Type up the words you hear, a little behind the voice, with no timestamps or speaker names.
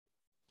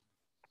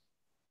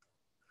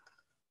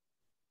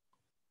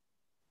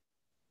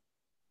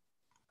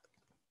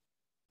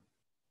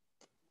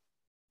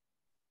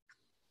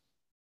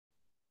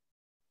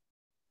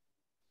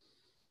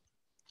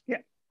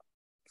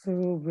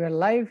So we are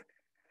live.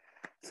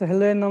 So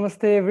hello and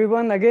namaste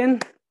everyone again.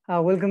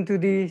 Welcome to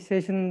the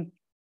session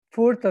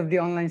 4th of the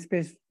Online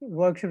Space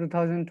Workshop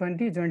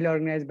 2020, jointly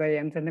organized by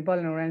MSAT Nepal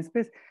and Orion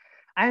Space.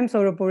 I am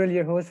Saurabh Porel,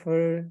 your host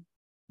for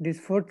this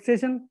 4th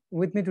session.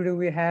 With me today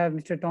we have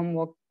Mr. Tom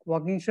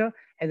Walkinshaw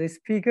as a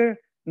speaker,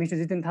 Mr.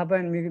 Jitin Thapa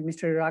and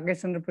Mr.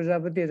 Rakesh Chandra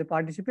Prajapati as a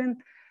participant.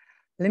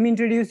 Let me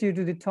introduce you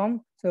to the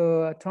Tom.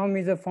 So Tom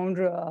is a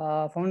founder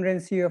and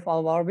CEO of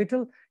Alba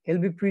Orbital. He'll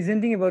be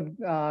presenting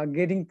about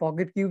getting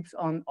pocket cubes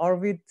on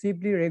orbit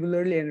cheaply,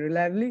 regularly, and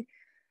reliably.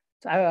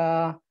 So,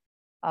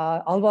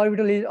 Alba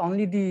Orbital is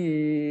only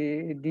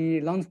the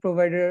launch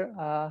provider,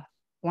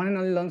 one and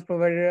only launch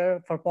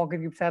provider for pocket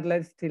cube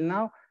satellites till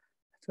now.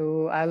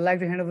 So I'd like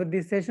to hand over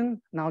this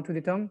session now to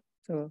the Tom.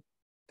 So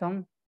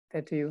Tom,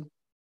 back to you.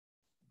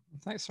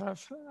 Thanks,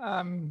 Rav.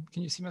 Can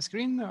you see my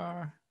screen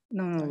or?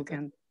 No, we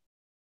can't.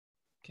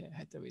 Okay,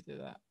 how do we do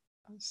that?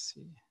 Let's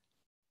see.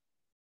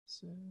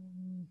 So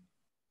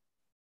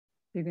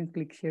you can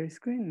click share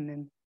screen and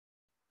then.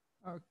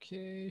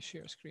 Okay,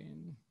 share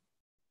screen.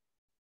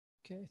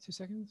 Okay, 2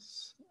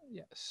 seconds.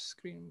 Yes,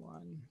 screen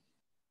one.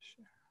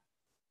 Share.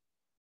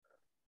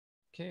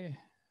 Okay,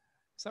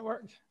 does that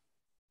work?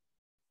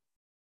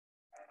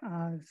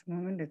 This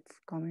moment it's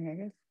coming, I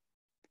guess.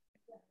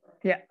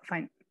 Yeah,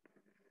 fine.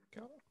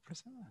 Go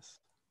present this.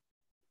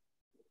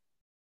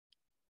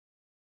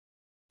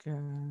 Okay,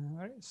 all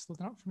right, it's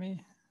looking up for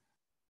me.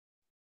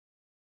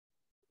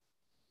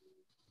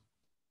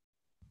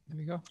 There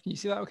we go. Can you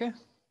see that okay?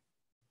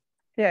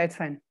 Yeah, it's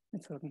fine.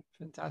 It's working.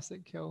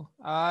 Fantastic, cool.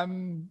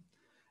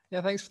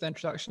 Yeah, thanks for the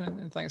introduction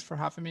and thanks for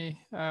having me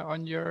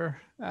on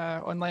your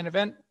online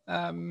event.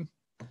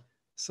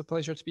 It's a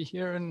pleasure to be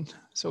here and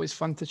it's always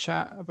fun to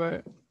chat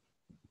about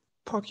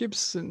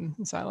PodCubes and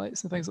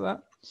satellites and things like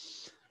that.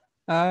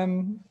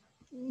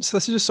 So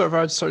this is just sort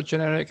of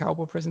generic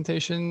Alba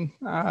presentation,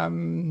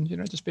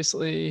 just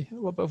basically a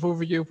little bit of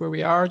overview of where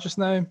we are just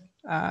now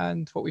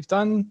and what we've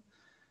done.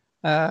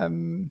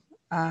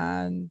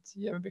 And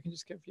yeah, maybe I can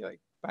just give you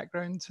like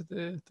background to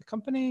the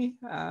company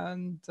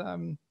and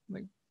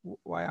like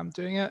why I'm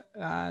doing it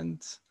and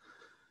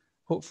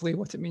hopefully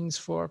what it means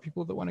for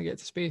people that want to get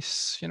to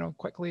space,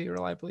 quickly,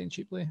 reliably and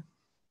cheaply.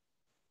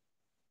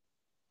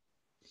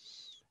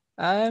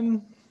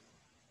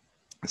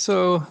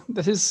 So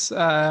this is,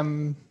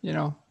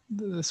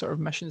 the sort of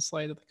mission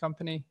slide of the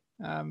company.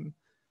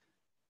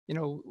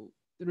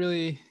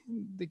 Really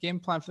the game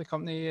plan for the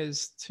company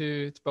is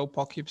to build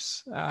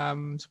PodCubes.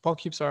 So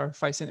PodCubes are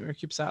 5-centimeter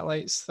cube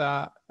satellites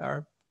that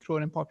are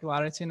growing in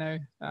popularity now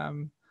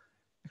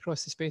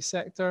across the space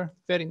sector.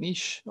 Very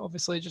niche,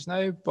 obviously, just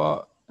now,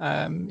 but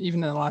even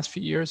in the last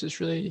few years, it's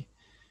really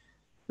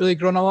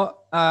grown a lot.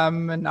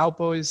 And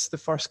Alba is the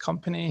first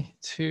company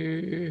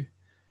to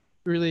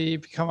really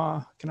become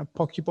a kind of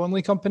PodCube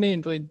only company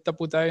and really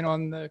double down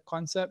on the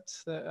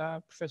concept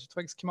that Professor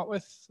Twiggs came up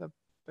with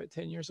about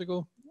 10 years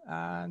ago.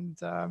 And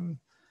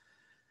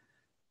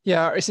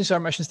yeah, essentially our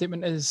mission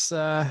statement is,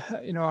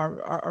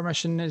 our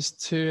mission is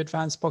to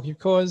advance PodCube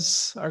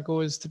cause. Our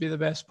goal is to be the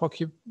best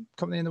PodCube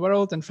company in the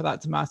world and for that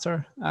to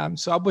matter.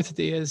 So Alba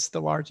today is the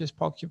largest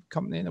PodCube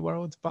company in the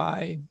world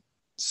by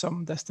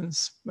some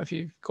distance. If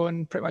you go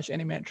on pretty much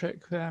any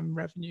metric,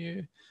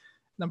 revenue,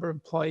 number of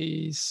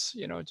employees,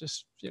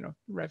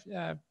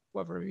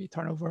 whatever we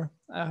turnover,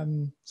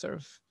 sort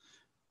of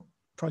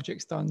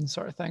projects done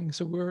sort of thing.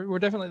 So we're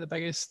definitely the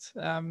biggest,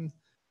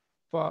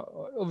 but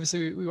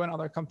obviously we want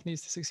other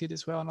companies to succeed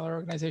as well and other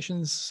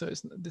organizations. So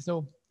there's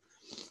no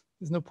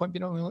point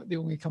being the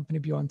only company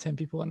beyond 10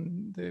 people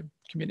in the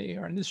community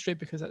or industry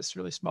because that's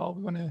really small.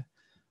 We want to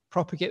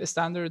propagate the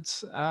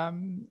standards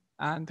and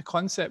the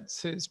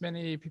concepts to as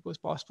many people as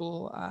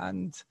possible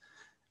and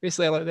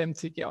basically allow them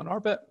to get on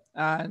orbit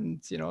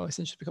and,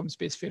 essentially become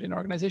spacefaring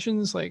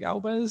organizations like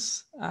Alba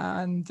is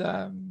and,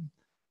 a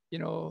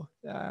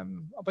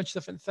bunch of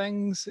different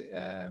things,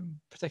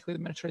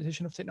 particularly the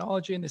miniaturization of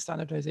technology and the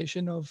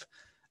standardization of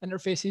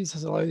interfaces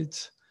has allowed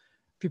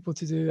people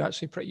to do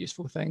actually pretty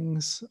useful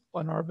things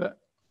on orbit.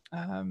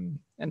 And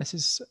this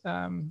is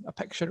a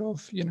picture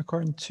of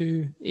Unicorn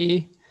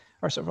 2A,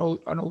 or sort of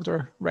an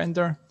older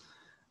render.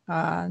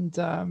 And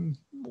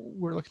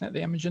we're looking at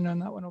the imaging on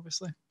that one,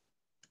 obviously.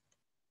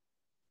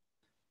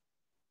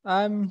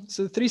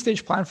 So the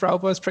 3-stage plan for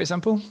Alba is pretty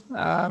simple.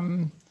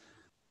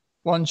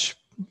 Launch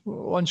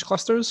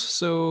clusters.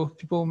 So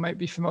people might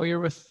be familiar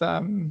with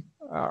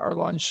our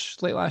launch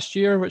late last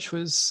year, which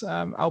was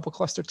Alba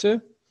Cluster 2,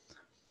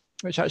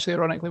 which actually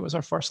ironically was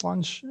our first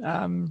launch.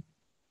 And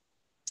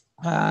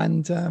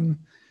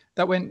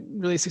that went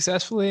really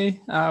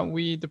successfully.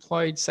 We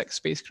deployed 6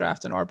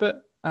 spacecraft in orbit.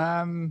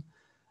 And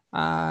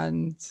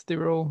they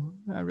were all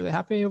really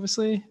happy,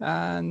 obviously.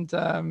 And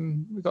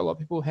we got a lot of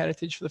people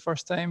heritage for the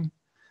first time.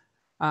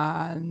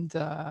 And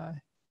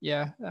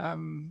yeah,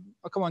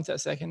 I'll come on to it in a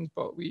second,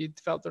 but we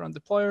developed our own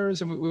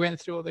deployers and we went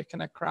through all the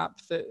kind of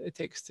crap that it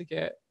takes to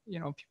get,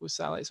 people's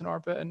satellites in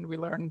orbit. And we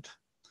learned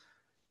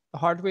the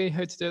hard way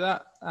how to do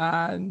that.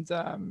 And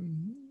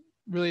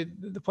really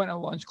the point of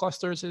launch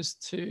clusters is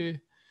to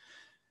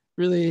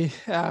really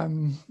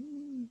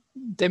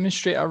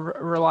demonstrate a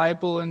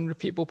reliable and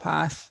repeatable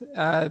path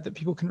that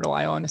people can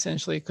rely on,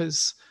 essentially,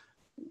 because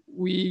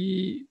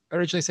we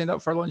originally signed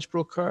up for a launch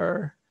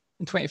broker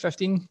in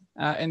 2015,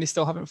 and they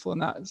still haven't flown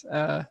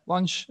that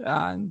launch.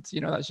 And,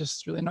 that's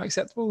just really not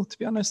acceptable, to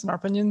be honest, in our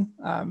opinion.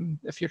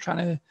 If you're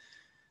trying to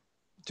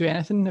do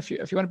anything, if you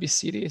want to be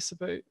serious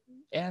about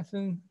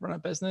anything, run a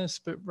business,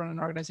 but run an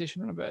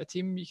organization, run about a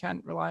team, you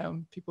can't rely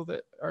on people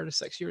that are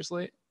 6 years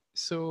late.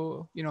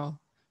 So,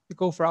 the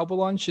goal for Albo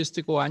launch is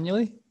to go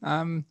annually.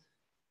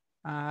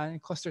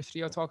 And cluster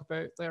 3 I'll talk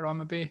about later on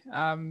maybe.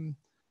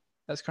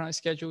 That's currently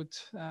scheduled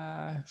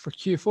for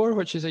Q4,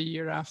 which is a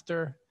year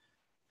after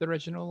the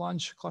original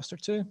launch, cluster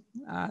 2.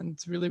 And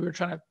really we're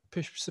trying to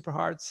push super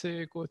hard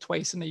to go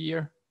twice in a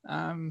year.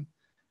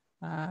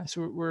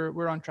 So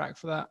we're on track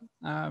for that.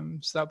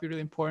 So that'll be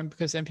really important,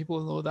 because then people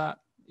will know that,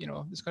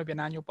 there's going to be an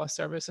annual bus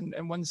service.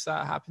 And once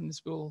that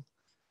happens, we'll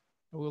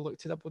look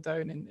to double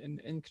down and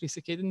increase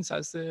the cadence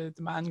as the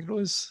demand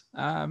grows.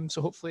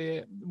 So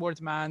hopefully more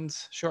demand,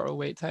 shorter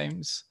wait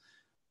times,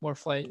 more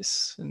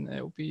flights, and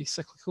it will be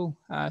cyclical.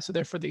 So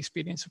therefore the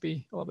experience will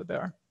be a little bit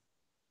better.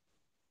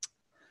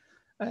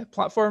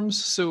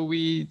 Platforms. So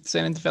we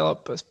design and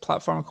develop a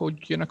platform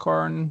called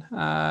Unicorn.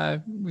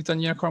 We've done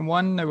Unicorn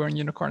 1, now we're in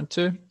Unicorn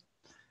 2.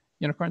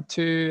 Unicorn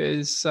 2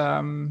 is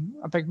a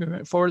big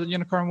movement forward than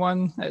Unicorn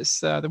 1.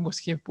 It's the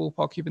most capable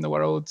PodCube in the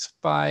world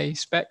by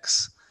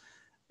specs.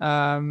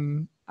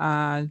 And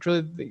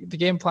really the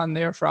game plan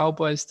there for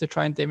Alba is to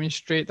try and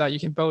demonstrate that you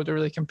can build a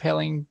really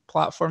compelling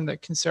platform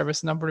that can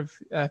service a number of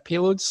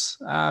payloads.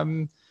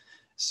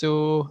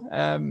 So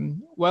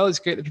while it's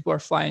great that people are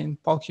flying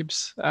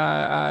PodCubes,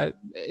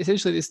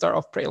 essentially they start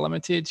off pretty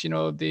limited. They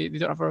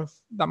don't have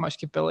that much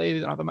capability, they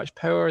don't have that much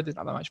power, they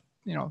don't have that much,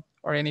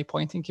 or any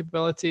pointing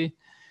capability,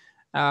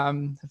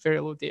 very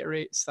low data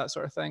rates, that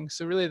sort of thing.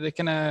 So really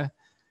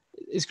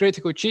it's great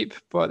to go cheap,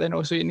 but then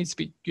also it needs to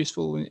be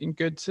useful and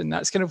good. And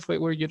that's kind of like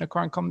where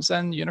Unicorn comes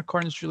in.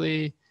 Unicorn is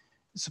really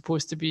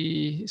supposed to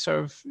be sort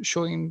of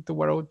showing the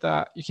world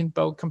that you can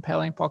build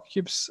compelling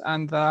PodCubes,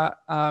 and that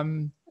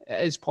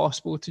it is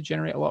possible to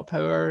generate a lot of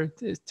power,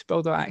 to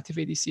build an active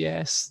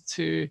ADCS,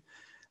 to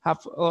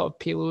have a lot of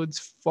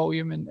payloads,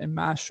 volume, and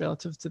mass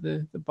relative to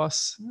the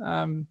bus.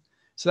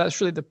 So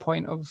that's really the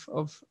point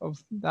of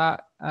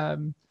that.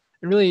 And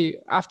really,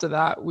 after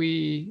that,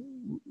 we're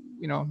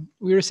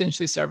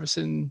essentially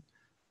servicing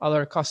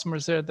other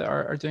customers there that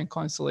are doing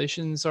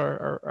constellations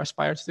or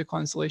aspire to do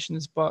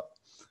constellations, but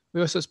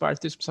we also aspire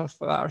to do some stuff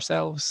like that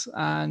ourselves.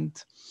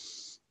 And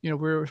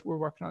we're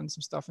working on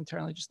some stuff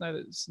internally just now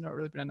that's not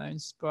really been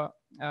announced, but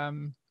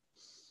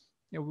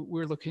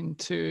we're looking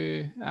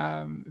to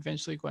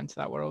eventually go into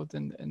that world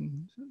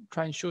and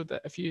try and show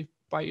that if you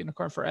buy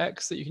Unicorn for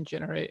X, that you can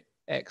generate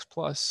X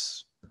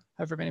plus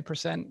however many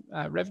percent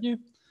revenue.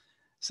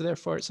 So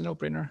therefore, it's a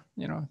no-brainer.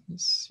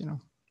 It's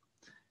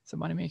a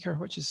moneymaker,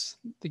 which is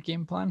the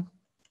game plan.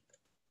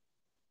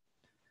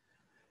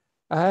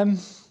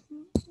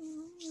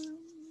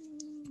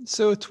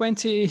 So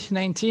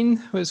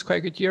 2019 was quite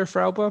a good year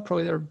for Alba,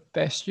 probably their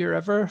best year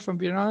ever, if I'm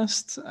being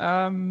honest.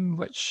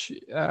 Which,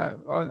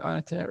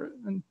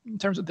 in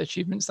terms of the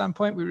achievement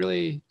standpoint, we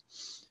really,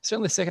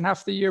 certainly the second half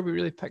of the year, we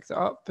really picked it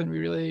up and we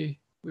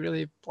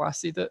really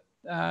blasted it.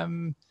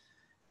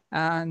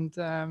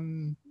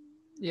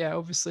 Yeah,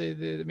 obviously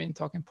the main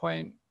talking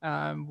point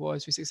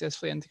was we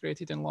successfully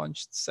integrated and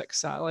launched 6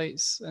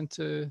 satellites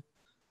into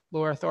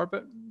low Earth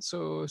orbit.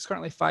 So it's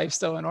currently 5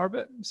 still in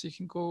orbit. So you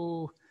can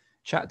go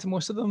chat to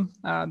most of them.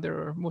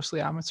 They're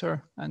mostly amateur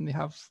and they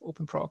have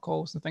open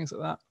protocols and things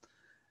like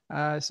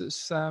that. So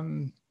it's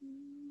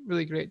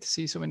really great to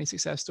see so many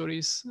success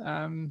stories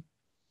coming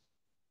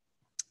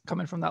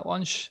from that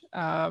launch.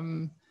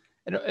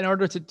 In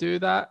order to do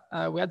that,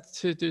 we had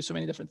to do so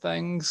many different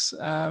things.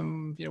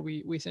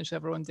 We essentially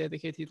have our own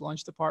dedicated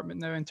launch department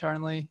now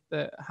internally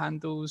that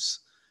handles,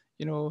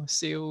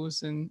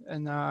 sales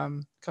and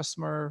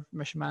customer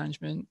mission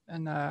management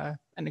and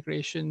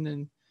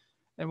integration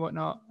and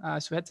whatnot.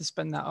 So we had to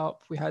spin that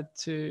up. We had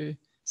to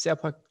set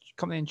up a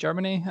company in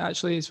Germany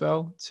actually as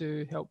well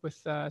to help with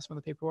some of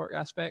the paperwork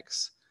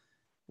aspects.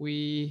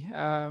 We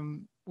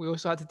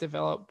also had to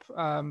develop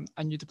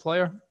a new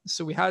deployer.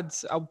 So we had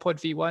AlbaPod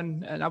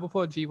V1, and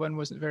AlbaPod V1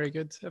 wasn't very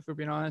good, if we're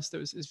being honest.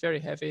 It's very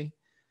heavy.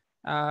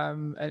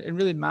 And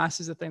really mass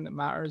is the thing that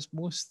matters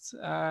most,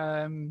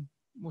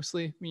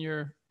 mostly when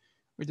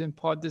we're doing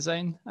pod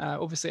design.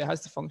 Obviously it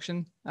has to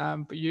function,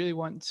 but you really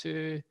want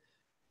to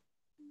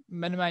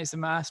minimize the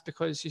mass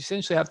because you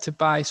essentially have to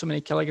buy so many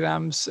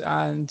kilograms,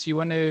 and you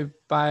want to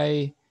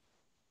buy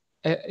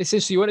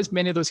essentially you want as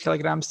many of those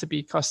kilograms to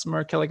be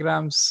customer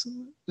kilograms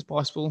as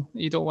possible.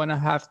 You don't want to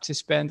have to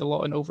spend a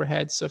lot on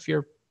overhead. So if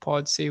your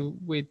pod say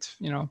weighed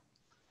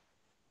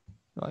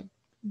like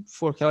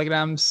 4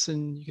 kilograms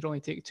and you could only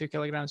take 2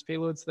 kilograms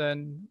payloads,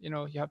 then you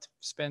have to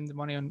spend the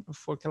money on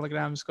 4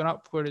 kilograms going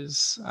up,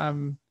 whereas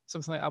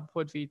something like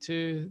AlbaPod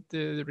V2,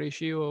 the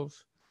ratio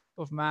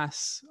of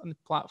mass on the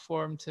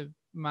platform to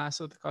mass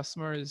of the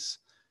customer is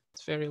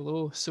very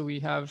low. So we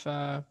have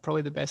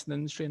probably the best in the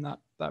industry in that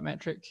that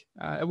metric.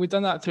 We've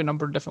done that through a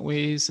number of different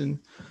ways, and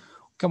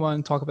come on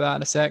and talk about that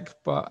in a sec.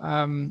 But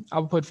AlphaPod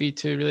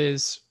V2 really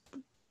is,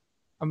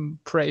 I'm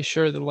pretty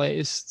sure, the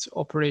latest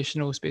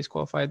operational space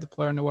qualified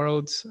deployer in the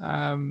world,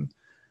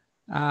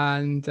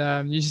 and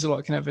uses a lot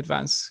of kind of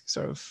advanced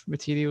sort of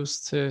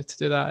materials to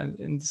do that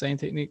in design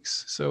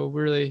techniques. So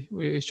we're really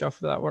chuffed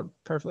that worked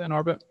perfectly in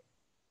orbit.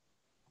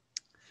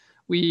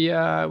 We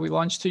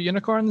launched 2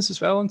 unicorns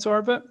as well into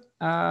orbit,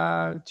 2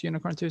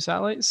 Unicorn 2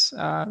 satellites.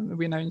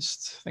 We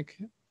announced, I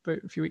think,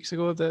 about a few weeks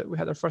ago that we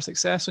had our first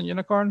success on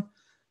Unicorn.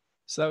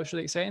 So that was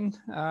really exciting.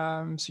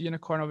 So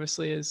Unicorn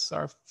obviously is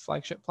our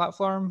flagship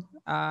platform,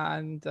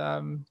 and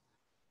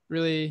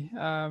really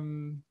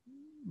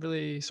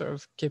sort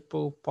of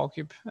capable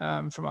PodCube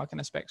from a kind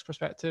of specs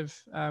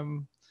perspective.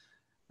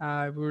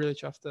 We're really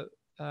chuffed that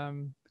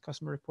the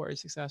customer reported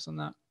success on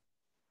that.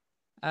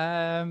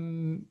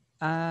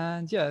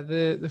 And yeah,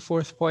 the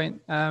fourth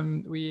point,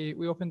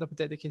 we opened up a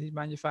dedicated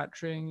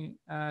manufacturing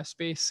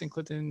space,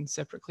 including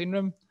separate clean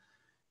room.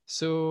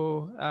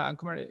 So I'm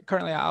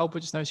currently at Alba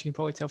just now, so you can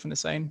probably tell from the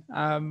sign.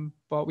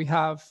 But we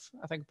have,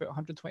 I think, about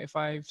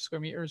 125 square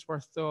meters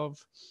worth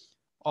of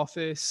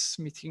office,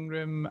 meeting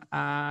room,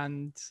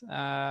 and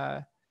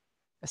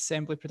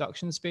assembly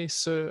production space.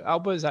 So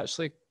Alba is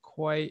actually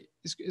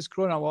it's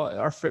grown a lot,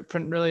 our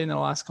footprint really in the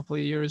last couple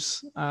of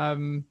years.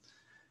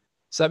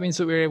 So that means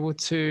that we're able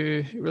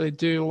to really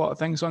do a lot of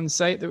things on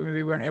site that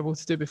we weren't able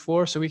to do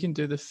before. So we can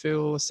do the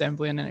full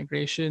assembly and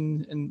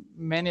integration in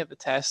many of the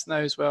tests now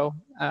as well.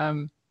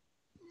 And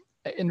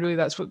really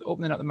that's what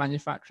opening up the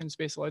manufacturing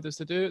space allowed us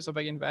to do. It's a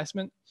big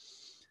investment.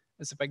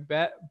 It's a big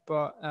bet,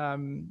 but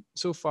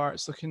so far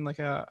it's looking like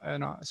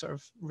a sort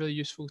of really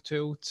useful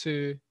tool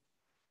to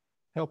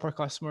help our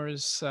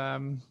customers,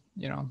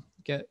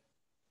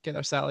 get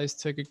their satellites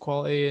to good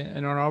quality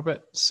and on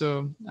orbit.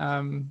 So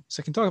so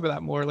I can talk about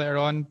that more later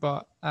on,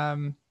 but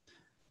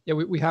yeah,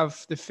 we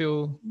have the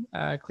full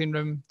clean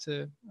room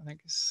to, I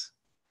think it's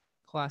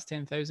class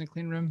 10,000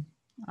 clean room.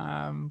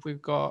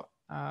 We've got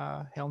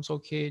Helms roll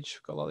cage,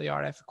 we've got a lot of the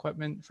RF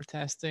equipment for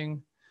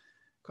testing,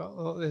 got a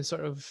lot of the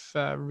sort of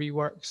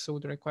rework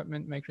solder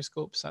equipment,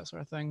 microscopes, that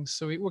sort of thing.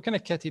 So we're kind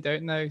of kitted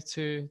out now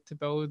to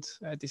build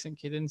a decent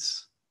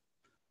cadence.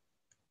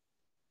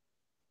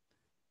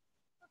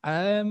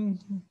 So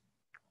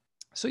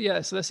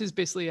yeah, so this is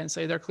basically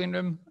inside our clean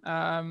room.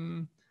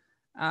 Yeah,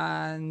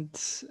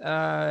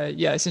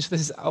 essentially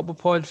this is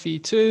AlphaPod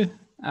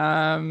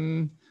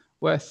V2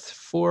 with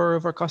 4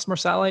 of our customer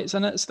satellites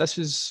in it. So this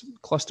is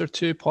cluster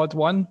 2, pod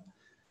 1.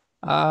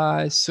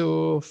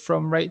 So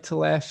from right to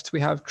left, we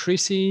have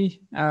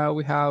Tracy,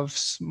 we have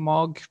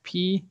Smog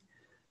P,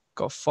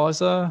 got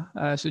Fozza.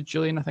 So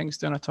Julian, I think, is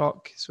doing a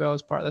talk as well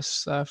as part of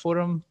this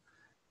forum.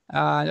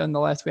 And on the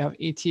left, we have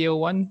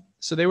ATL1.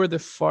 So they were the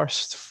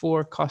first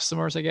 4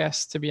 customers, I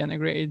guess, to be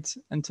integrated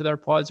into their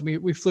pods.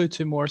 We flew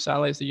 2 more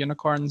satellites, the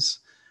unicorns,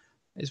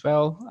 as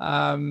well.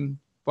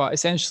 But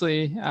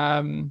essentially,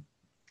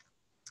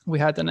 we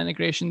had an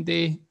integration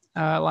day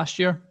last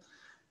year.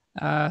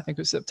 I think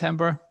it was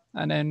September.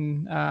 And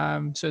then,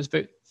 so it's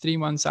about 3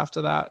 months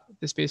after that,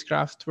 the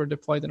spacecraft were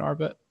deployed in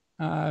orbit,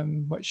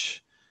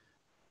 which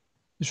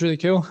was really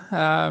cool.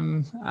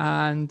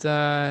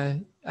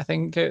 I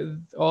think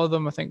all of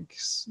them, I think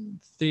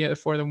 3 out of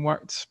 4 of them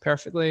worked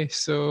perfectly,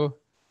 so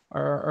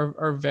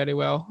are very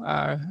well.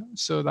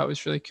 So that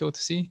was really cool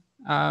to see.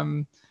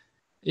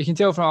 You can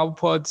tell from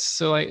AlphaPods,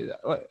 so like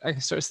I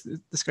sort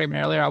of described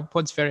earlier,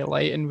 AlphaPod's very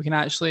light, and we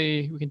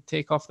can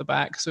take off the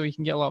back, so we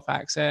can get a lot of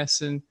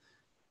access, and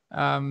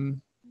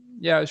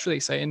yeah, it's really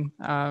exciting.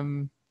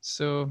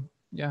 So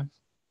yeah.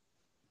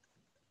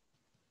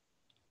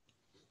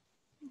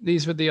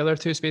 These were the other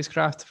 2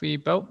 spacecraft we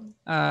built,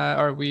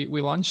 or we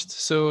launched.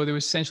 So there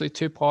was essentially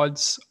 2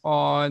 pods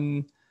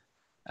on,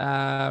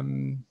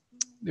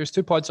 there's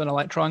 2 pods on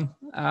Electron.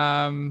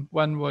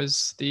 One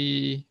was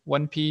the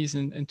 1Ps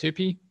and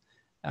 2P.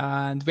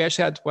 And we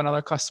actually had one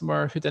other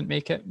customer who didn't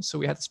make it, so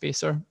we had the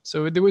spacer.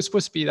 So that was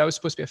supposed to be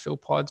a full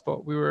pod,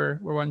 but we were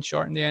one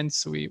short in the end.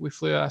 So we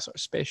flew a sort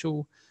of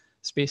special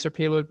spacer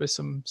payload with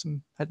some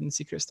hidden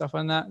secret stuff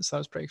on that. So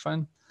that was pretty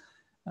fun.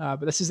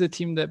 But this is the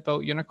team that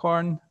built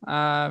Unicorn,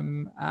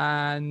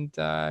 and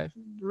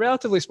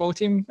relatively small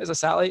team as a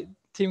satellite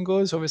team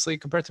goes. Obviously,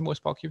 compared to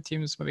most PodCube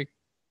teams, maybe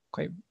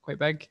quite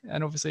big.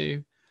 And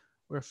obviously,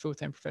 we're a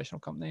full-time professional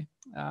company.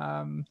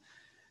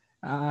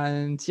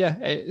 And yeah,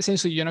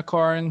 essentially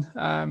Unicorn.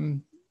 I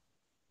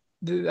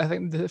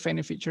think the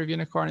defining feature of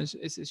Unicorn is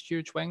its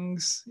huge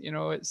wings. You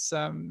know, it's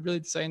really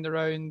designed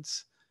around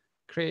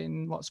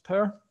creating lots of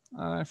power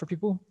for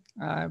people.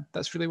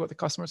 That's really what the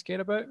customers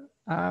care about.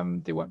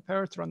 They want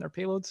power to run their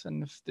payloads,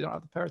 and if they don't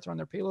have the power to run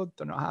their payload,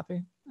 they're not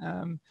happy.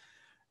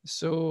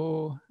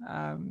 So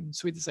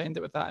we designed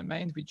it with that in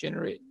mind. We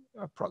generate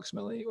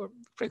approximately, or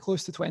pretty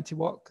close to 20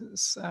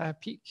 watts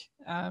peak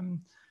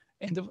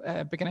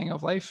beginning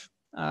of life,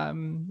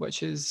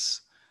 which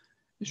is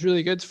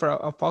really good for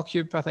a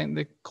PodCube. I think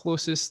the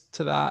closest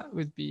to that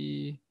would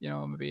be,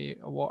 maybe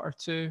a watt or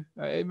 2.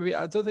 I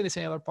don't think there's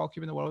any other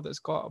PodCube in the world that's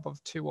got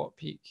above 2 watt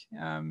peak.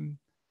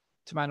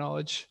 to my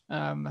knowledge.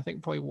 I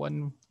think probably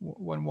one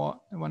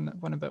watt and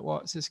one a bit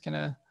watts is kind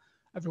of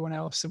everyone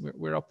else. And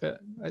we're up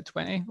at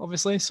 20,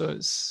 obviously. So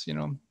it's,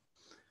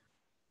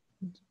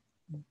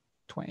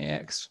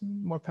 20x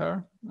more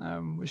power,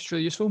 which is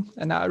really useful.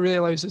 And that really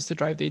allows us to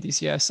drive the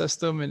ADCS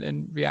system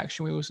and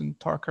reaction wheels and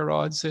torquer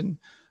rods and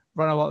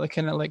run a lot of the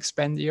kind of like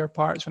spendier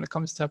parts when it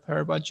comes to a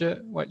power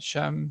budget, which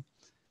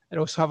it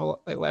also have a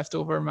lot like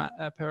leftover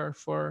power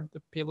for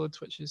the payloads,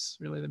 which is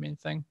really the main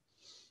thing.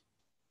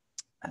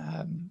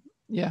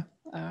 Yeah.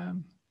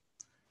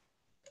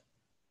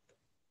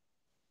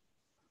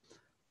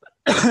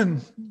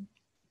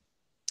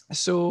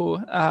 So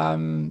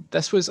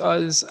this was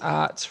us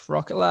at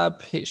Rocket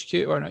Lab HQ,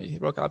 or not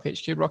Rocket Lab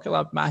HQ, Rocket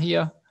Lab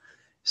Mahia.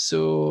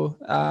 So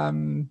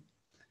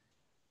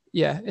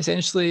yeah,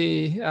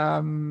 essentially,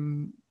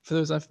 for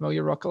those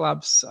unfamiliar, Rocket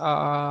Lab's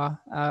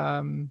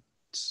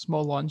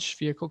small launch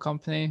vehicle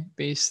company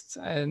based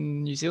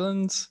in New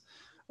Zealand,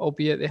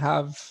 albeit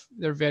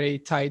they're very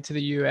tied to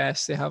the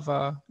US. They have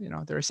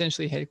they're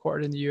essentially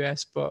headquartered in the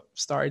US, but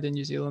started in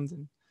New Zealand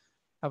and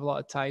have a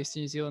lot of ties to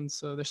New Zealand.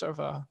 So they're sort of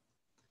a,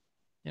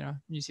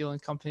 New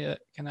Zealand company that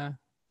kind of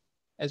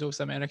is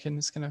also American.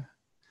 It's kind of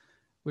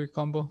weird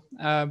combo.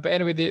 But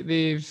anyway,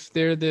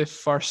 they're the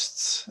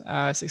first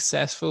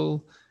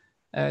successful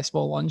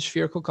small launch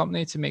vehicle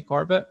company to make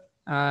orbit.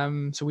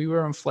 So we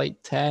were on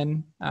flight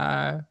 10,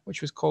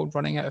 which was called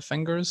Running Out of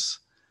Fingers.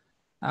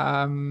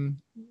 So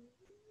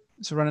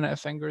Running Out of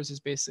Fingers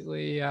is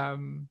basically,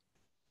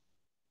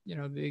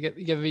 they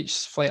give each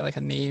flight like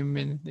a name,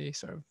 and they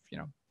sort of,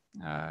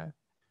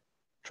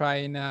 try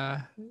and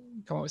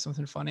come up with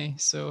something funny.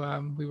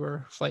 So we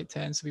were flight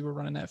 10, so we were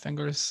running out of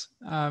fingers.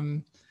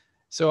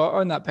 So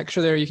on that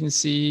picture there, you can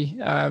see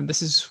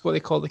this is what they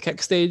call the kick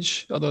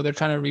stage, although they're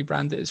trying to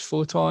rebrand it as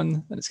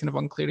Photon, and it's kind of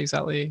unclear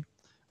exactly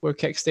where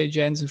kick stage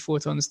ends and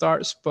Photon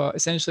starts. But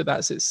essentially,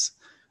 that's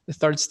the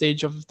third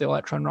stage of the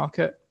Electron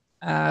rocket.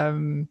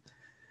 And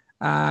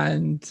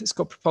it's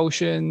got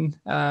propulsion.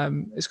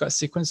 It's got a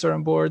sequencer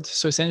on board.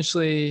 So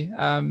essentially,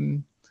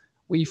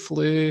 we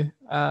flew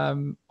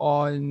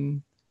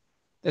on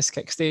this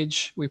kick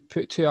stage. We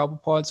put 2 alpha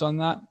pods on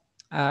that.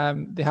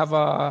 They have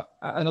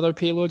another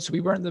payload, so we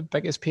weren't the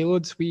biggest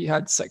payload. We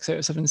had 6 out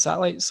of 7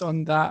 satellites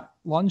on that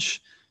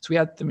launch, so we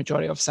had the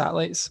majority of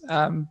satellites,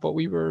 but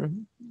we were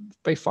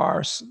by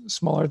far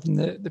smaller than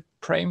the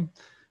Prime,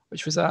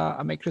 which was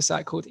a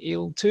microsat called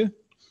AIL-2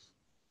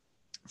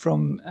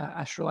 from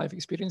Astrolife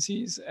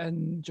Experiences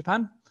in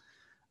Japan.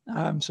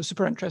 So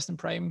super interesting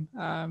Prime,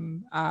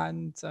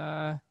 and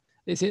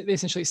they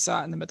essentially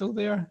sat in the middle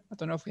there. I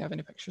don't know if we have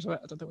any pictures of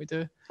it. I don't think we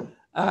do.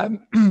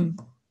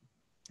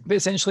 But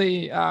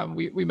essentially,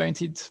 we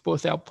mounted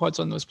both the alpha pods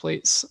on those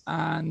plates,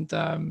 and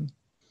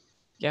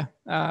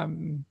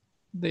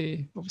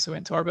they obviously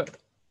went to orbit.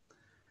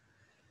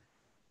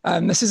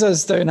 This is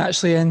us down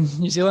actually in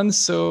New Zealand.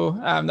 So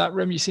that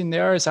room you've seen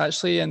there is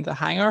actually in the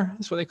hangar,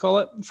 that's what they call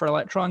it, for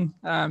Electron.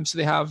 So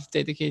they have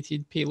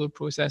dedicated payload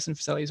processing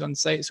facilities on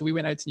site. So we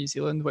went out to New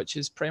Zealand, which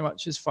is pretty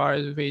much as far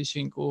away as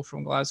you can go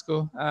from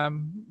Glasgow.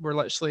 We're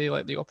literally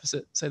like the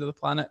opposite side of the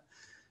planet.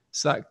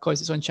 So that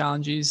caused its own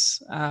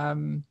challenges.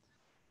 And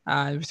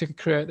we took a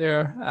crew out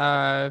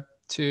there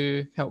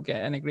to help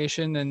get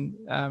integration. And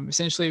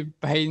essentially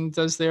behind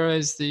us there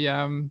is the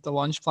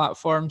launch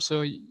platform.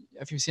 So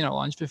if you've seen a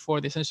launch before,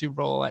 they essentially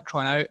roll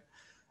Electron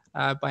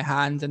out by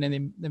hand, and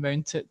then they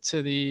mount it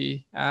to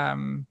the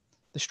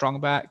strong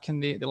back,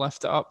 and they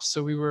lift it up.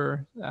 So we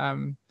were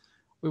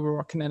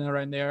working in and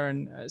around there,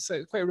 and it's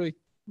quite a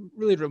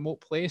really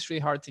remote place, really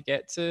hard to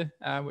get to,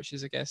 which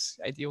is, I guess,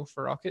 ideal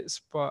for rockets,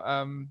 but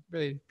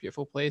really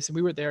beautiful place. And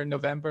we were there in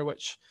November,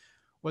 which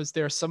was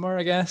their summer,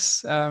 I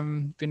guess,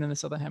 being in the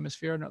southern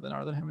hemisphere, not the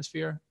northern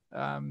hemisphere.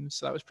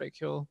 So that was pretty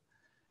cool.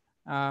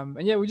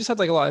 And yeah, we just had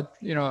like a lot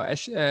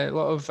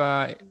of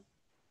a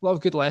lot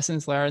of good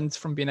lessons learned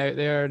from being out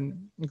there,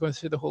 and going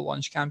through the whole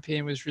launch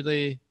campaign was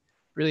really,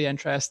 really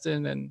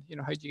interesting. And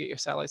how do you get your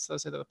satellites to the other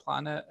side of the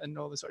planet, and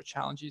all the sort of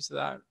challenges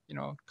that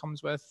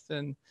comes with,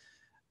 and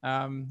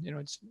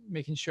just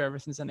making sure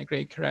everything's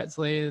integrated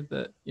correctly.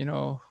 That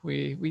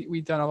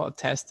we done a lot of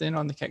testing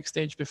on the kick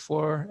stage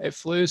before it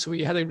flew, so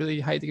we had a really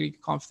high degree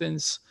of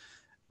confidence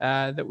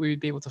that we would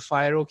be able to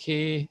fire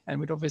okay, and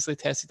we'd obviously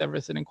tested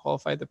everything and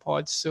qualified the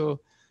pods.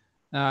 So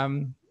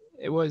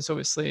it was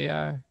obviously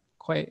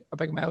quite a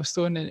big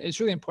milestone, and it's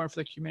really important for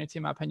the community,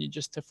 in my opinion,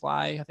 just to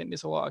fly. I think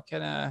there's a lot of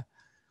kind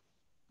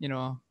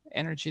of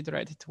energy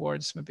directed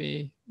towards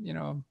maybe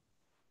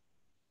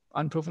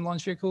unproven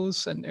launch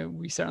vehicles, and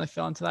we certainly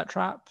fell into that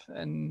trap.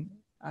 And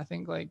I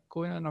think like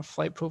going on a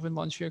flight proven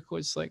launch vehicle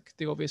is like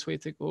the obvious way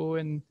to go,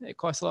 and it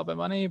costs a lot of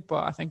money,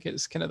 but I think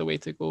it's kind of the way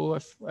to go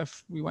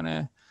if we want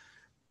to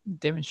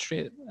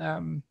demonstrate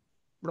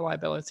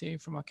reliability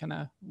from a kind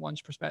of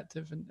launch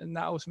perspective, and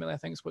that ultimately I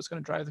think is what's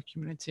going to drive the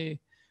community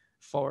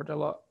forward a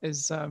lot,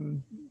 is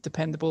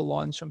dependable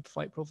launch on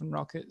flight proven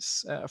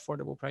rockets at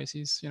affordable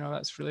prices.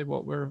 That's really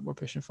what we're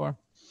pushing for.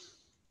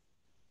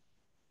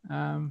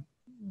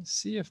 Let's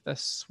see if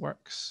this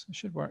works. It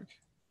should work.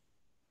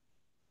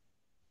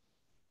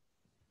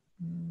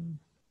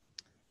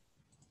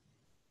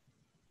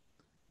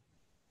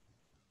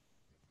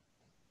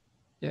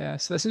 Yeah,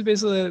 so this is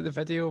basically the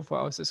video of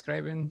what I was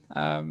describing.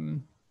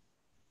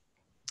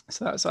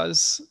 So that's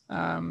us,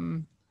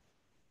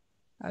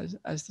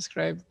 as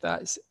described.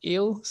 That's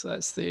Ale, so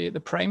that's the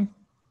prime.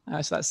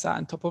 So that's sat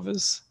on top of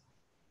us.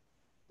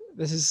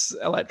 This is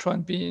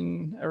electron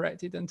being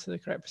erected into the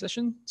correct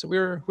position. So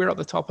we're at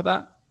the top of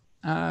that.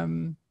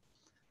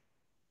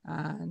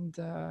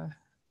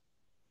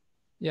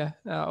 Yeah,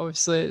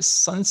 obviously it's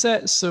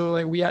sunset. So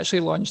like we actually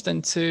launched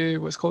into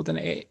what's called an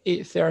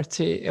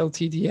 830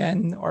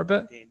 LTDN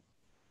orbit. 10,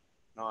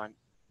 9,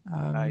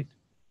 8,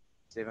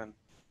 7,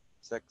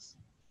 6,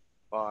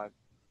 5,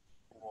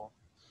 4,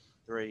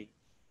 3,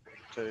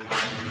 2,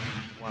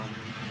 1.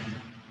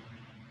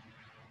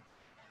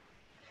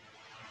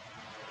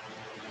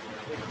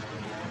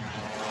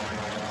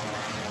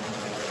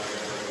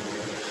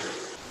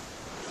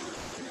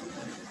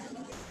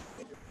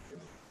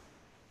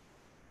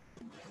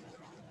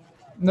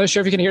 I'm not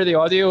sure if you can hear the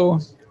audio.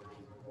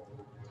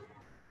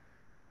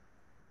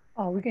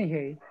 Oh, we can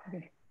hear you.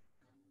 Okay.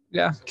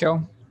 Yeah,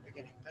 cool.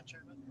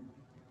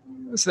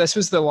 So this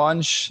was the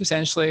launch,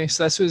 essentially.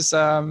 So this was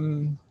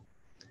on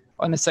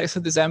the 6th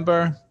of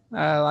December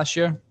last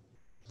year.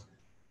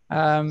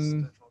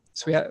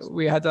 So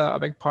we had a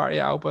big party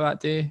at Alba that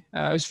day.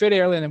 It was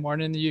very early in the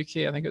morning in the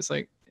UK. I think it's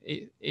like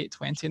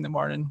 8:20 in the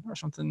morning or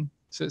something.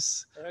 So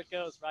it's, there it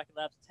goes. Rocket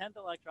Lab's 10th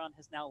Electron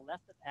has now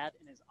left the pad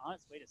and is on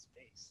its way to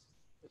space.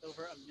 With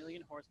over 1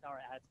 million horsepower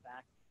at its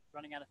back,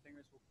 running out of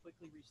fingers will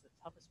quickly reach the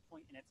toughest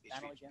point in its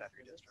battle against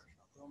physics,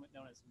 a moment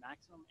known as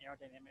maximum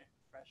aerodynamic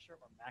pressure,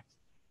 or max.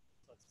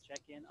 So let's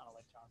check in on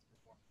Electron's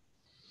performance.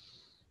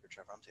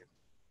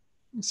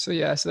 so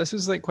yeah, so this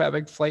was like quite a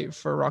big flight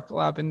for Rocket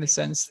Lab in the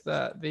sense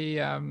that they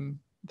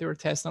were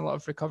testing a lot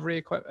of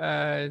recovery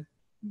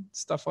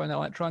stuff on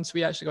Electron. So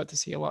we actually got to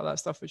see a lot of that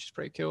stuff, which is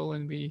pretty cool.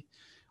 And we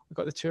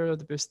got the tour of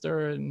the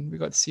booster, and we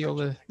got to see all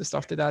the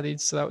stuff they'd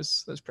added. So that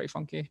was pretty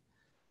funky.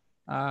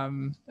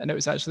 And it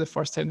was actually the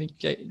first time they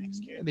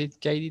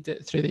guided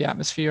it through the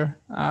atmosphere.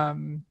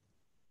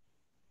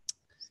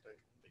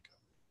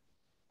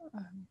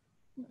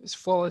 It's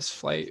flawless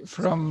flight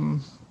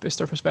from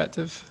booster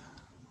perspective.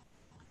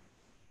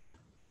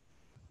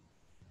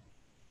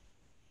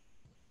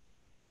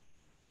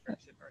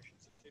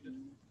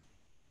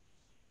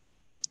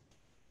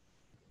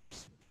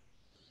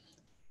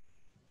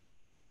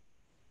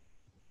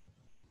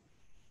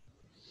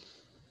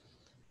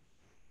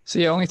 So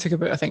yeah, it only took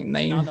about, I think,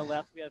 9. On the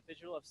left, we have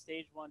visual of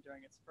stage 1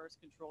 during its first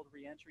controlled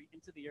re-entry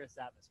into the Earth's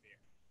atmosphere.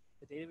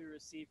 The data we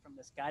receive from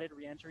this guided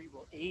re-entry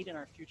will aid in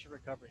our future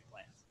recovery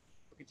plans.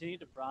 We'll continue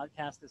to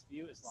broadcast this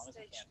view as long as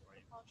we can for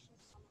you.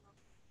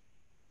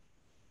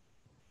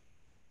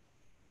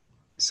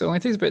 So it only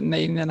takes about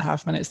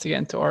 9.5 minutes to get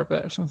into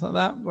orbit or something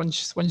like that.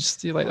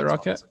 Once you light the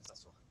rocket.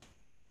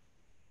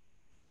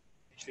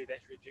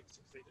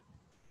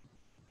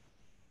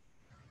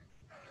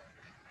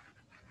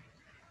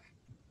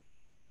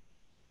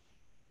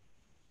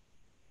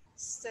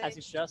 As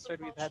you just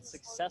heard, we've had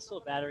successful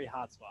battery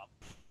hot swap.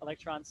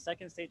 Electron's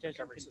second stage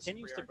engine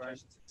continues to burn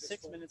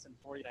 6 minutes and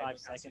 45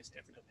 seconds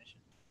into the mission.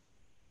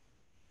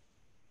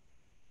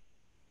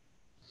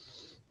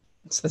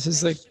 So this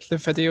is like the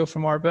video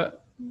from orbit.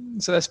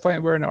 So at this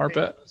point we're in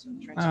orbit.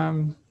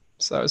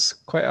 So that was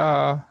quite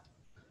a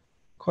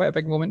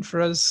big moment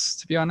for us,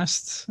 to be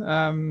honest.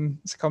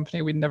 As a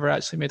company, we'd never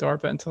actually made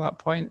orbit until that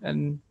point,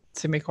 and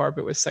to make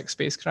orbit with 6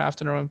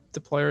 spacecraft and our own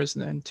deployers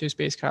and 2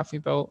 spacecraft we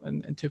built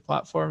and 2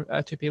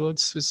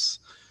 payloads was,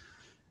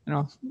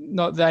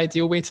 not the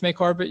ideal way to make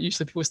orbit.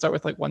 Usually people start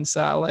with like 1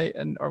 satellite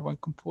or 1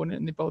 component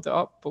and they build it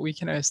up, but we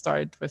kind of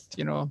started with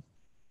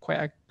quite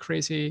a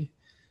crazy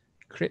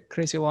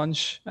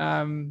launch,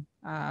 and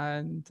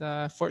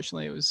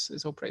fortunately it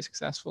was all pretty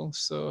successful.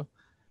 So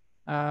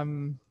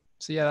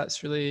yeah,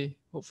 that's really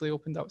hopefully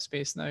opened up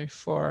space now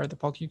for the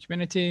PogQ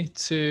community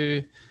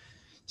to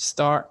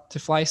start to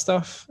fly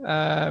stuff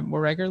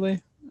more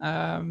regularly,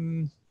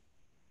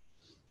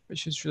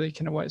 which is really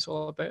kind of what it's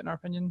all about in our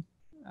opinion.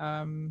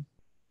 So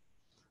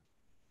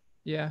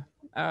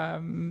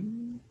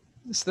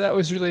that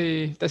was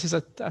really, this is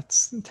a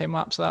time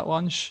lapse of that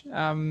launch.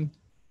 I'm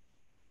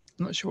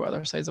not sure what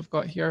other slides I've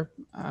got here.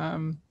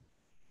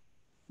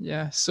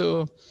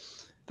 So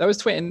that was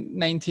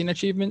 2019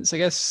 achievements, I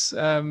guess.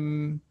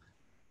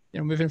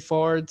 Moving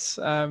forward,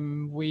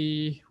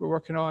 we were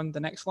working on the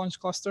next launch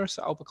cluster,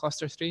 so Alpha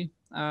Cluster 3.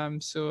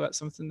 So that's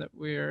something that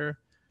we're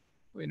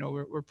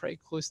pretty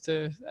close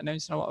to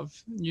announcing a lot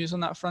of news on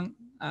that front,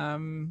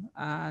 and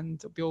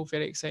it'll be all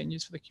very exciting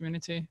news for the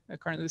community.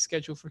 Currently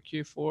scheduled for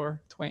Q4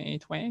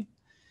 2020.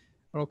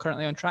 We're all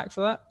currently on track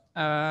for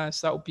that.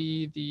 So that will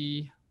be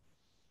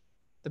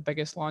the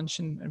biggest launch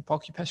in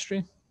PogQ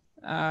history,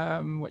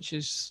 which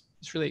is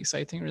really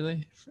exciting,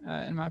 really,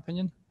 in my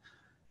opinion.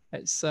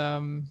 It's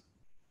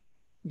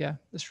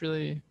it's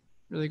really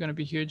going to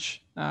be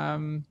huge.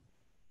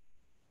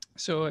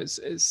 So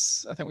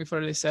it's I think we've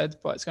already said,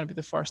 but it's going to be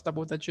the first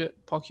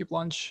double-digit PogQ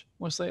launch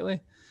most likely.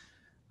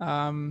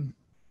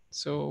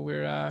 So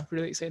we're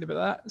really excited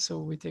about that. So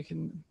we've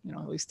taken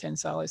at least 10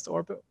 satellites to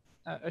orbit,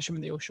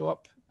 assuming they all show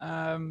up.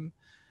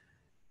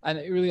 And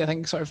it really, I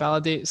think, sort of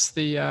validates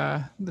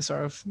the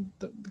sort of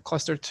the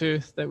cluster 2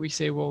 that we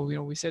say, well,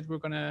 we said we're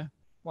going to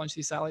launch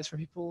these satellites for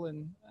people,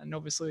 and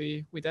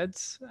obviously we did.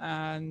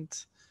 And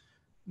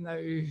now,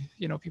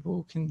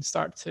 people can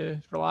start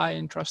to rely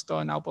and trust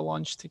on ALBA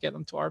launch to get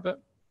them to orbit.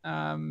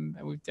 And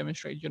we've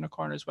demonstrated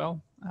Unicorn as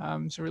well.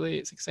 So really,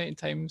 it's exciting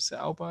times at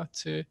ALBA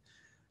to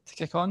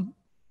kick on.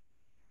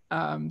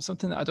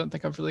 Something that I don't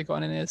think I've really got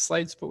on any of the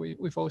slides, but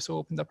we've also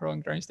opened up our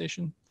own ground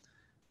station.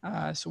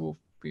 So we'll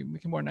be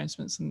making more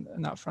announcements in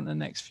that front in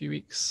the next few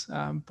weeks.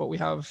 But we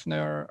have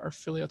now our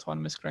fully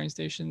autonomous ground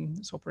station.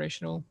 It's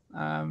operational,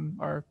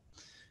 or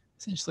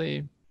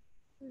essentially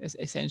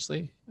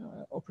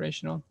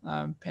operational,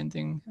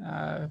 pending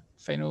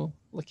final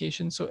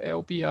location. So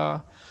it'll be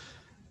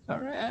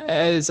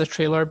it is a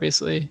trailer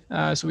basically,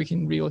 so we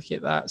can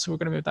relocate that. So we're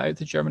going to move that out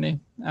to Germany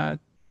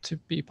to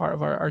be part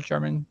of our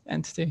German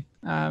entity.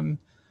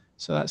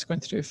 So that's going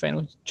to do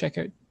final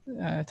checkout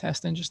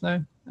testing just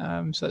now.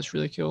 So that's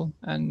really cool,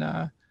 and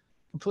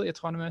completely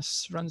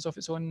autonomous, runs off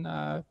its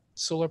own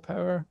solar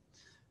power,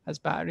 has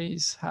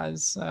batteries,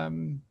 has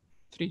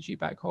 3G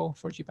backhaul,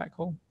 4G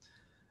backhaul.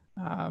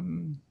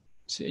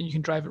 So you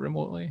can drive it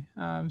remotely.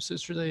 So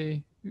it's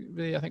really,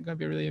 I think, going to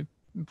be a really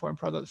important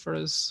product for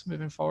us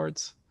moving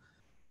forward.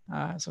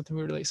 Something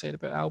we're really excited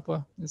about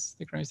ALBA is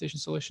the ground station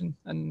solution,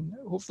 and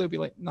hopefully it'll be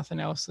like nothing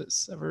else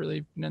that's ever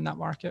really been in that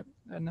market.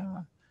 And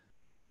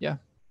yeah.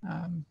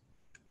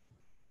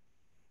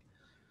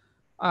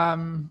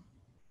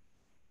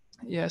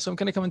 Yeah, so I'm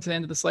kind of coming to the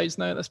end of the slides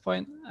now at this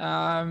point.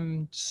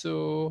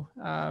 So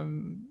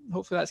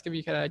hopefully that's given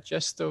you kind of a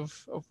gist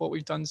of what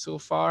we've done so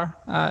far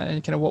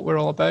and kind of what we're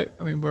all about.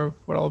 I mean, we're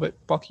all about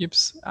ball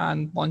cubes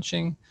and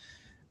launching.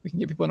 We can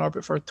get people in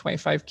orbit for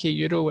 25k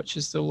euro, which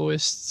is the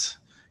lowest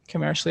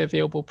commercially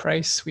available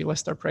price. We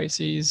list our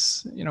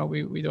prices.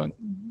 We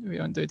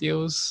don't do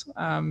deals.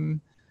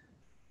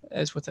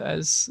 Is what it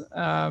is,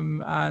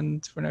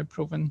 and we're now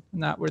proven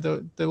that we're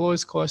the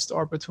lowest cost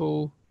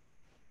orbital,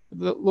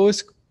 the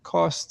lowest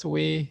cost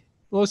way,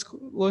 lowest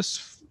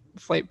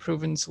flight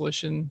proven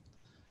solution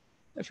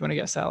if you want to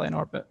get a satellite in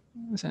orbit,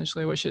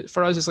 essentially, which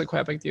for us is like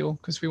quite a big deal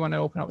because we want to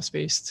open up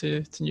space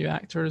to new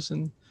actors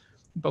and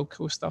build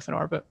cool stuff in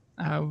orbit.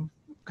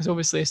 Because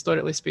obviously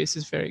historically space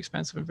is very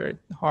expensive and very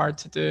hard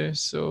to do.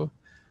 So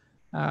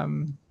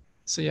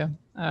yeah.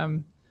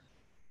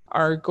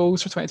 Our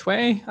goals for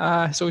 2020,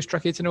 it's always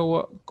tricky to know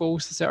what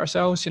goals to set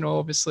ourselves.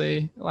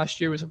 Obviously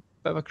last year was a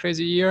bit of a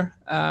crazy year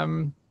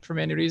for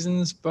many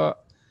reasons,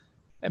 but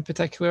in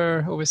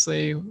particular,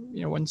 obviously,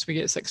 once we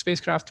get 6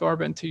 spacecraft to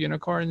orbit and 2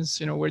 unicorns,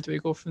 where do we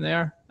go from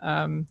there?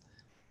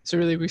 So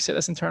really we set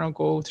this internal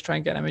goal to try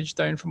and get an image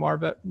down from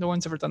orbit. No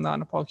one's ever done that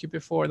on a PolCube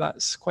before.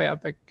 That's quite a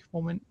big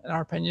moment in our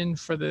opinion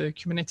for the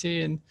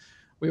community. And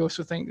we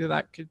also think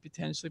that could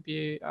potentially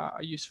be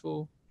a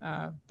useful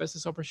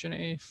business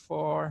opportunity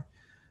for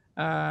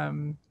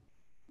PolCubes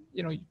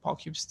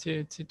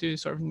to do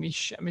sort of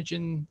niche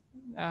imaging,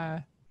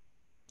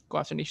 go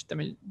after niche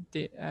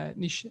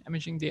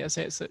imaging data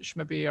sets that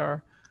maybe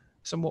are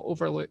somewhat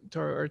overlooked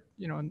or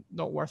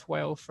not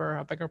worthwhile for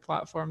a bigger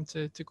platform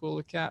to go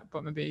look at,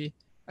 but maybe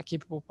a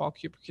capable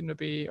PolCube can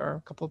maybe, or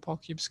a couple of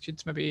PolCubes could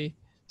maybe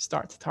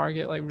start to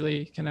target like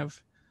really kind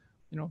of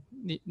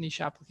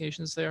niche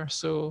applications there.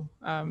 So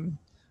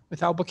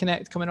with ALBA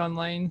Connect coming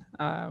online,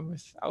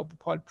 with ALBA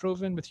Pod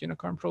proven, with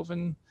Unicorn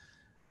proven,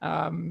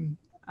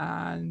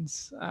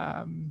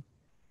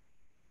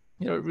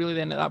 really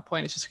then at that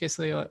point, it's just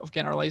basically of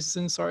getting our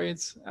licensing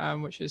sorted,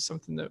 which is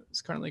something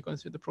that's currently going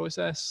through the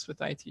process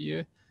with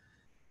ITU.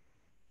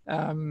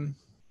 We're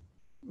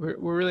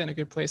really in a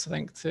good place, I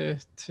think, to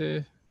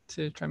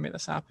try and make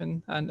this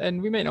happen.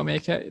 And we might not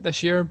make it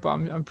this year, but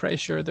I'm pretty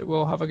sure that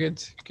we'll have a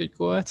good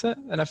go at it.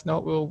 And if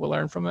not, we'll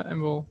learn from it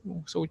and we'll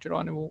soldier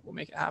on and we'll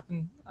make it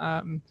happen.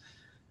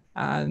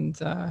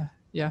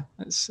 Yeah,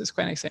 it's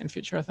quite an exciting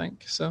future, I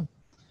think. So.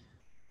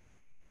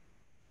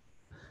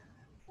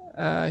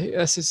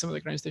 This is some of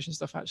the ground station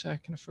stuff. Actually, I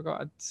kind of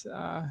forgot I'd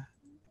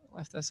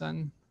left this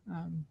in.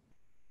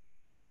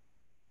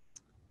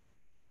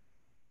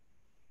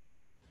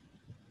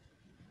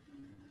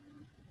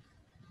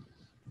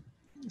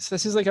 So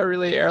this is like a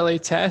really early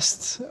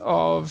test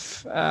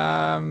of.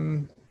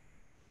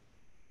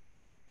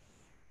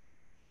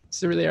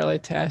 It's a really early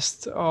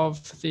test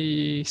of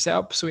the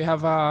setup. So we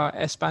have a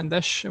S-band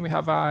dish and we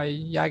have a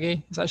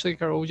Yagi. It's actually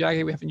like our old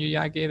Yagi. We have a new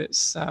Yagi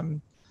that's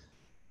a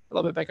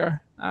little bit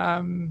bigger.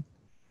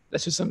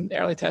 This was some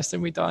early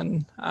testing we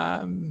done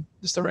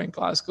just around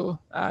Glasgow,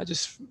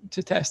 just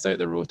to test out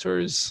the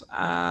rotors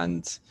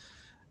and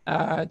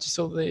just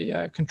all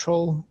the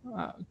control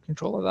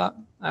of that.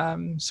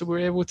 So we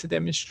were able to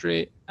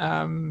demonstrate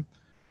that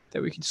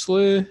we could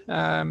slew,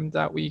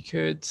 that we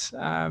could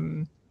set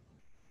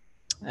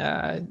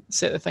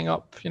the thing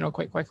up,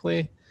 quite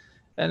quickly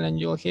in a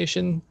new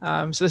location.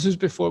 So this was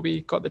before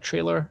we got the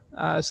trailer.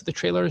 So the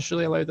trailer has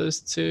really allowed us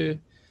to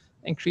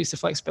increase the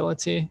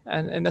flexibility.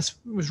 And this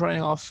was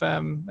running off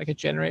like a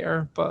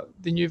generator, but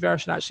the new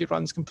version actually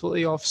runs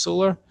completely off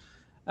solar.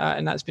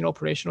 And that's been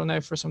operational now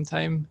for some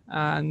time.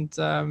 And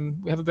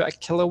we have about 1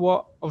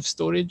 kilowatt of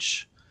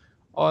storage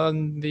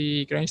on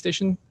the ground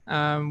station.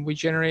 We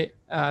generate,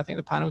 I think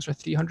the panels are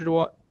 300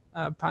 watt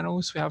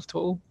panels. We have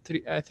total,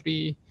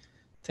 3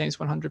 times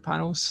 100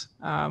 panels.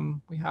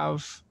 We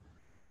have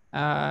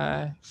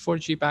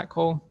 4G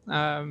backhaul,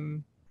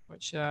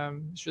 which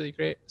is really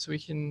great. So we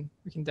can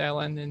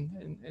dial in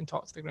and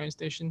talk to the ground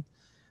station.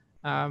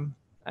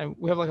 And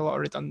we have like a lot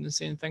of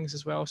redundancy and things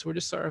as well. So we're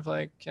just sort of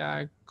like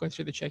going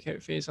through the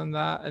checkout phase on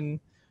that. And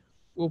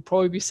we'll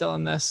probably be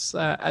selling this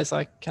as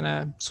like kind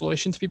of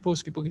solution to people.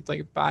 So people could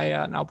like buy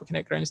an Alba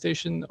Connect ground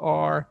station,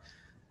 or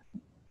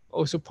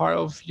also part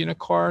of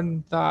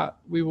Unicorn that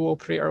we will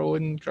operate our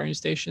own ground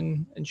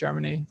station in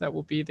Germany. That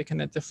will be the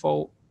kind of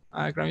default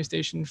ground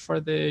station for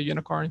the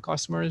Unicorn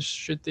customers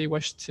should they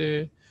wish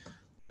to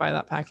buy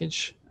that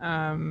package.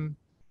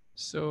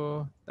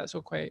 So that's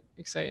all quite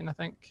exciting, I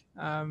think.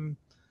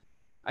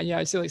 And yeah,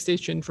 I'd say like stay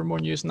tuned for more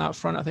news on that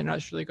front. I think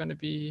that's really going to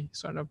be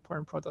sort of an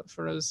important product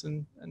for us,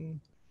 and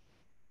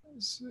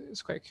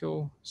it's quite a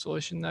cool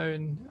solution now.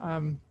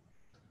 And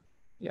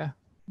yeah,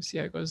 we'll see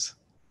how it goes.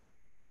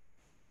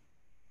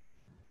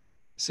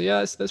 So yeah,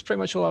 that's pretty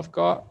much all I've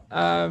got.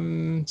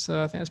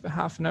 So I think it's about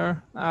half an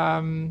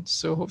hour.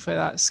 So hopefully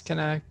that's kind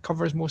of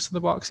covers most of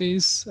the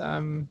boxes.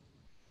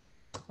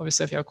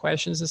 Obviously, if you have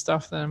questions and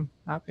stuff, then I'm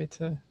happy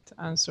to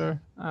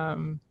answer.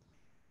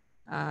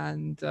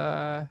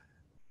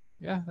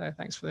 Yeah,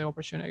 thanks for the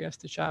opportunity, I guess,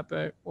 to chat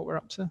about what we're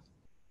up to.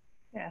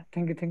 Yeah,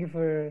 thank you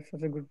for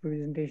such a good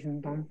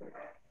presentation, Tom.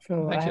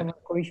 So Thank I have a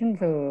question.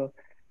 So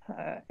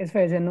as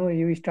far as I know,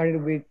 you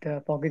started with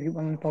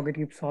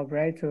PocketCube shop,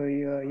 right? So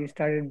you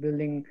started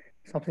building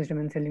subsystem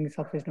and selling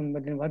subsystem,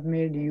 but then what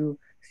made you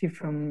shift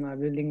from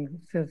building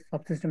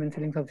subsystem and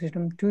selling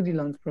subsystem to the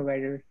launch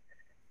provider?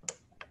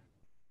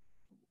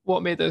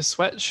 What made us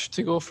switch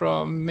to go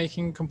from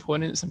making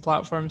components and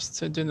platforms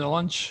to doing the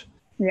launch?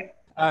 Yeah.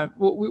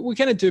 We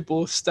kind of do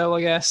both still,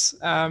 I guess.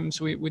 So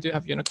we do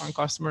have Unicorn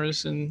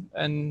customers,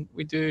 and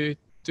we do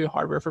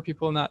hardware for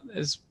people, and that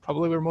is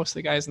probably where most of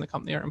the guys in the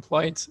company are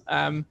employed.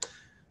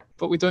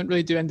 But we don't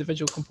really do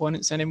individual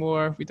components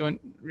anymore. We don't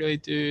really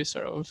do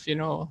sort of,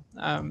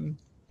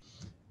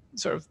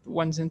 sort of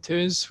ones and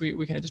twos. We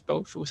kind of just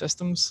build full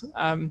systems.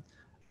 I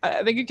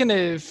think it kind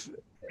of,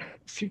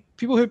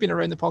 people who've been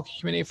around the Pocket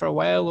community for a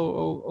while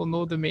will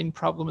know the main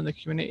problem in the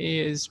community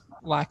is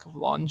lack of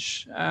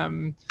launch.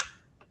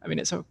 I mean,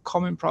 it's a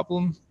common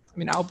problem. I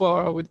mean,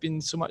 Alba would have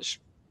been so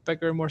much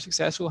bigger and more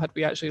successful had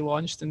we actually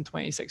launched in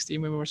 2016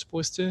 when we were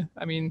supposed to.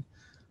 I mean,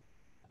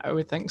 I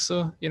would think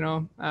so,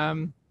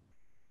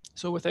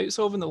 So without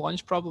solving the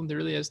launch problem, there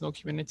really is no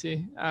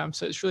community.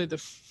 So it's really the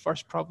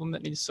first problem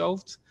that needs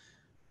solved.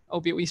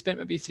 Albeit we spent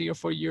maybe 3 or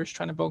 4 years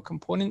trying to build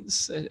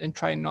components and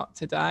trying not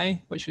to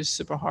die, which was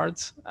super hard.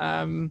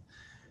 We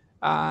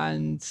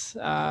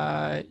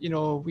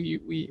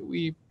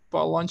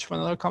bought a launch from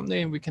another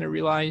company, and we kind of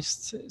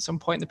realized at some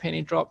point the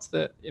penny dropped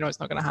that, it's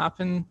not going to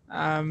happen.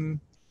 I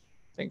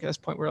think at this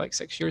point we're like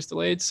 6 years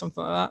delayed,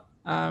 something like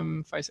that,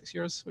 5-6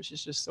 years, which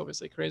is just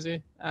obviously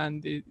crazy.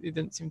 And they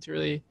didn't seem to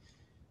really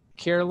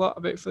care a lot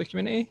about for the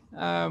community.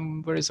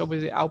 Whereas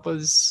obviously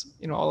Alba's,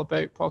 all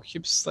about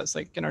PocketCubes. That's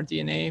like in our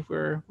DNA.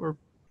 We're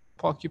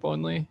PocketCube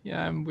only.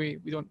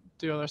 We don't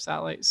do other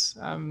satellites.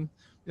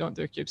 We don't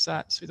do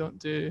CubeSats. We don't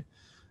do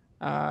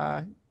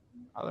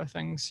other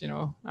things.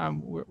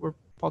 We're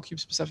PocketCube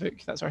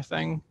specific. That's our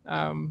thing,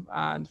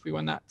 and we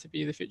want that to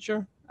be the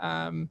future.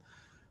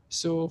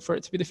 So for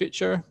it to be the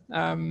future,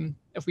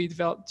 if we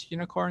developed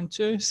Unicorn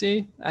 2,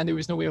 say, and there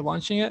was no way of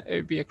launching it, it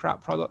would be a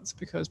crap product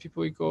because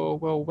people would go,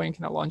 well, when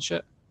can I launch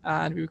it?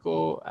 And we would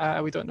go,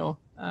 we don't know.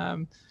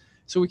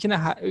 So we kind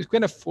of it was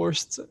kind of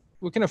forced.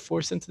 We kind of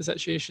forced into the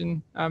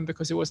situation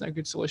because it wasn't a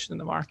good solution in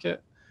the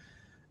market.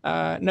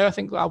 Now I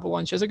think Alba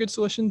Launch is a good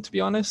solution, to be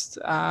honest,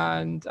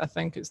 and I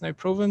think it's now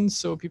proven.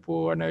 So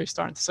people are now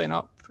starting to sign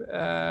up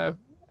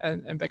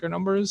in bigger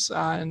numbers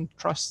and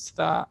trust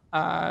that.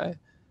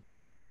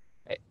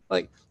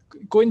 Like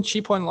going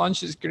cheap on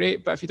launch is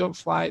great, but if you don't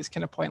fly, it's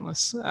kind of pointless.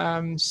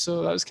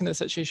 So that was kind of the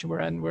situation we're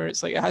in, where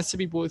it's like it has to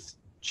be both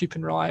cheap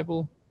and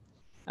reliable,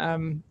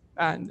 and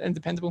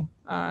dependable,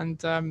 and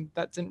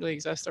that didn't really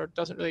exist, or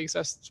doesn't really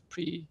exist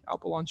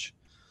pre-Alba launch.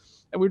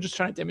 And we're just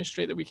trying to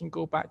demonstrate that we can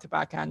go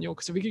back-to-back annual,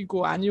 because if we could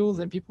go annual,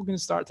 then people can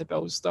start to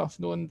build stuff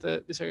knowing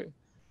that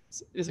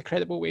there's a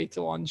credible way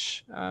to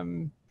launch,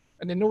 and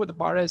they know what the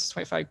bar is,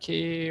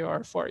 25K or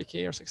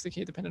 40K or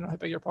 60K, depending on how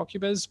big your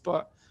PocketCube is,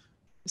 but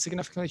it's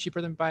significantly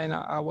cheaper than buying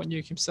a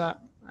 1U CubeSat.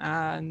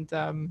 And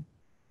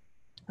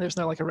there's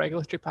now like a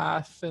regulatory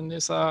path, and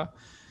there's a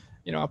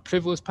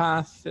privilege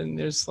path, and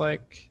there's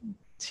like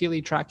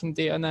tele tracking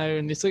data now,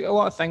 and there's like a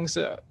lot of things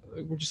that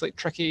were just like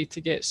tricky to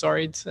get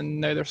sorted,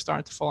 and now they're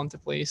starting to fall into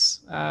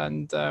place.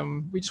 And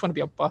we just want to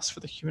be a bus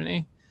for the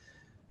community.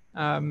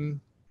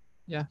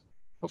 Yeah,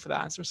 hopefully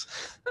that answers.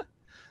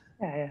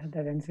 Yeah,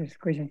 that answers the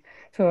question.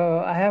 So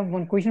I have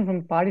one question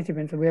from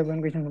participants. So we have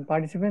one question from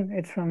participant.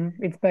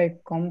 It's by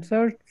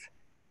CompSearch.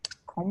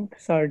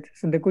 So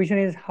the question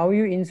is how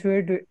you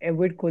ensure to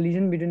avoid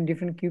collision between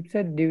different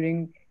CubeSats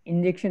during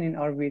injection in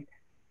orbit.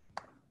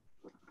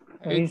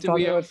 So How he's do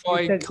we talking about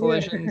avoid CubeSats.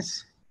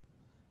 collisions?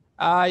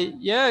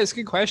 Yeah, it's a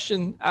good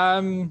question.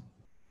 Well,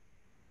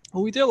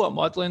 we do a lot of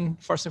modeling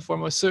first and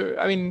foremost. So,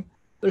 I mean,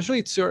 there's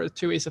really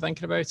two ways of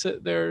thinking about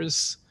it.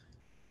 There's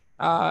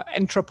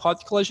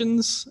intra-pod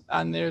collisions,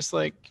 and there's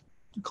like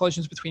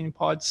collisions between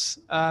pods.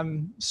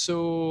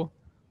 So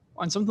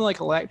on something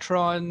like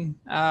Electron,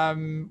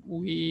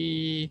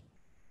 we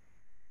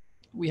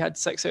had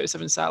 6 out of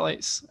 7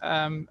 satellites,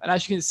 and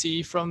as you can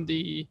see from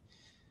the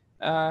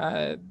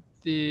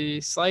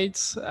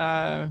slides,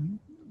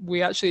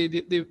 we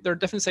actually there are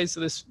different sides to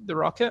the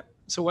rocket.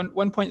 So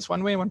one point's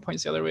one way, one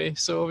point's the other way.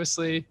 So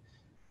obviously,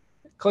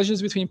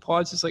 collisions between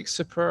pods is like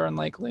super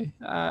unlikely,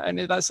 and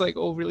that's like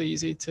all really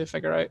easy to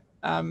figure out.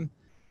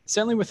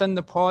 Certainly within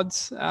the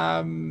pods,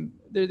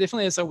 there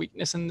definitely is a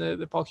weakness in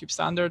the PolCube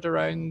standard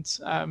around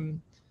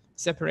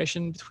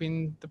separation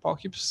between the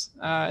PolCubes,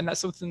 and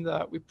that's something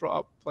that we've brought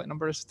up like a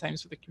number of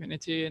times with the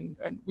community, and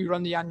we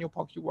run the annual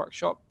PolCube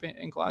workshop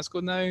in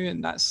Glasgow now,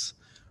 and that's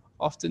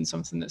often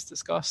something that's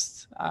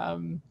discussed.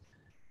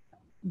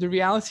 The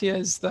reality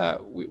is that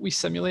we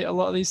simulate a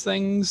lot of these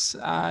things,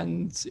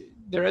 and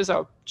there is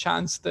a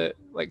chance that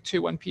like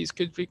 2 1Ps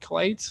could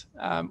collide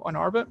on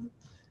orbit.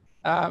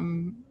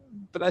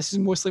 But this is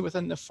mostly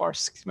within the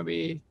first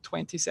maybe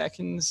 20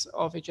 seconds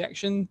of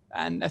ejection.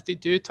 And if they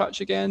do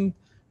touch again,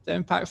 the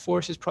impact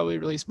force is probably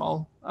really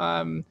small.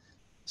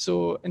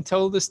 So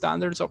until the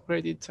standard's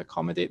upgraded to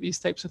accommodate these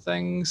types of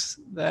things,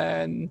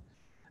 then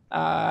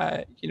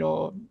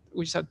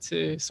we just had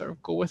to sort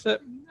of go with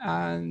it.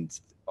 And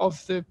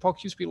of the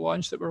PolCubes we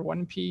launched that were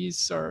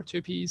 1Ps or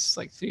 2Ps,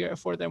 like 3 out of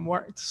 4 of them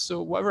worked.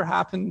 So whatever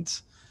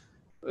happened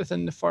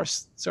within the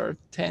first sort of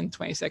 10,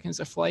 20 seconds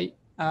of flight,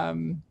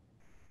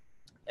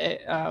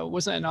 it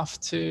wasn't enough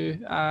to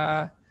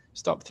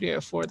stop 3 out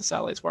of 4 of the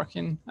satellites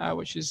working,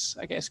 which is,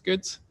 I guess,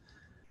 good.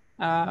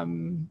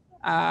 And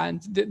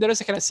there is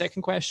a kind of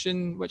second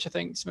question, which I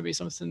think is maybe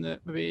something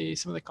that maybe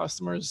some of the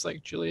customers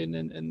like Julian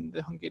and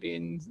the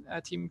Hungarian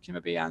team can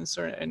maybe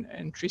answer,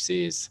 and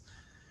Tracy, is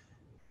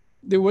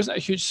there wasn't a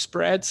huge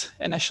spread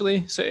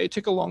initially. So it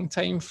took a long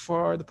time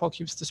for the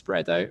PolCubes to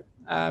spread out,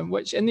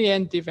 which in the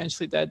end they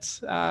eventually did.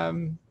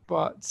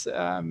 But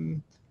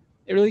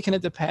it really kind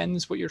of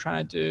depends what you're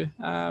trying to do.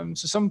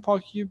 So some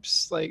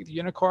PolCubes, like the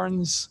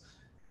unicorns,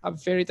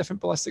 have very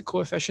different ballistic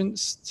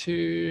coefficients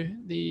to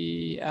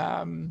the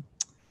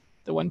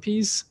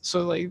 1Ps.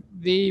 So like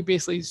they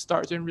basically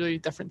start doing really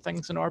different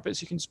things in orbit.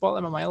 So you can spot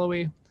them a mile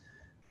away.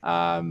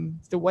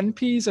 The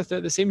 1Ps, if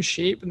they're the same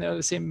shape and they're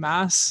the same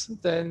mass,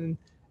 then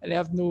and they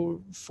have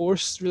no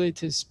force really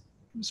to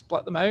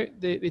split them out,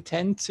 they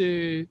tend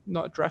to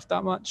not drift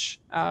that much.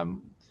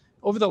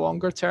 Over the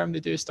longer term, they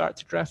do start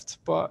to drift,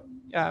 but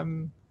I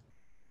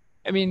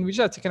mean, we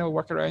just have to kind of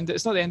work around it.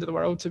 It's not the end of the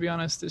world, to be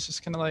honest. It's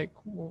just kind of like,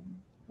 well,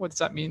 what does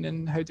that mean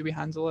and how do we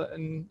handle it?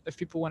 And if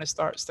people want to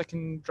start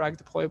sticking drag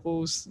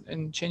deployables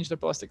and change their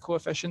ballistic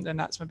coefficient, then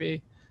that's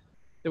maybe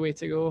the way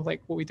to go,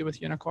 like what we do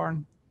with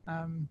Unicorn.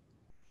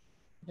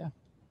 Yeah.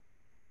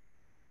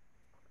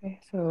 Okay,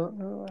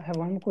 so I have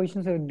one more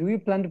question. So do you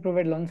plan to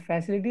provide launch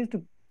facilities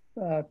to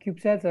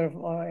CubeSats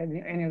or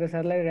any other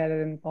satellite rather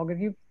than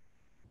PocketCube?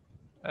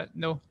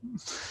 No.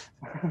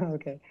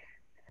 Okay.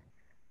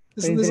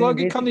 There's a lot of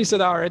good companies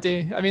that are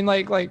already. I mean,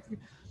 like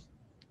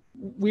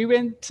we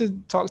went to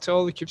talk to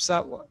all the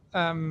CubeSat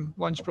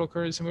launch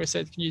brokers, and we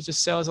said, "Can you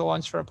just sell us a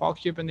launch for a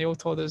PolCube?" And they all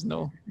told us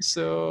no.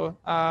 So,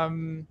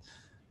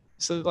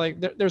 like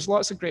there's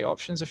lots of great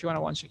options if you want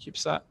to launch a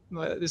CubeSat.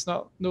 There's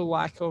no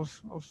lack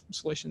of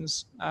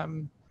solutions.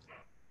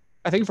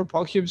 I think for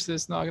PolCubes,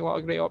 there's not a lot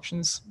of great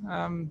options.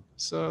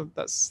 So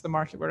that's the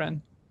market we're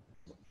in.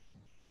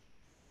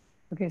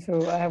 Okay,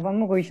 so I have one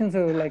more question.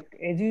 So like,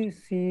 as you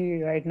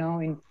see right now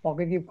in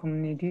PocketCube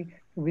community,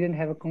 we don't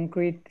have a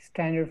concrete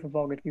standard for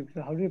PocketCube.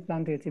 So how do you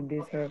plan to achieve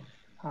this or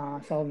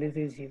solve this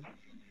issue?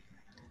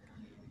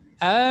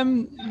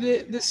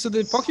 So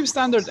the PolCube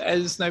standard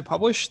is now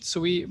published.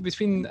 So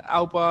between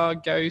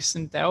Alba, Gauss,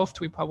 and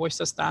Delft, we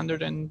published a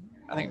standard in,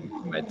 I think,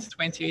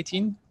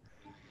 mid-2018.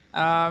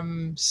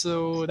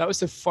 So that was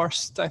the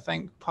first, I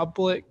think,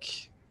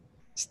 public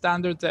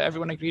standard that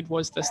everyone agreed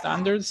was the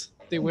standards.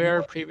 They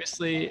were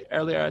previously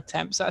earlier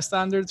attempts at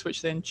standards,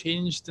 which then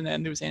changed, and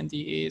then there was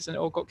NDAs, and it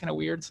all got kind of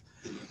weird.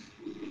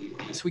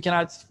 So we kind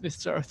of had this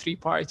sort of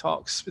 3-party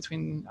talks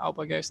between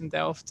Alba, Gauss, and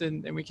Delft,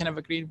 and we kind of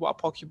agreed what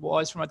a PolCube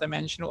was from a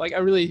dimensional, like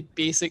a really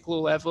basic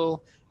low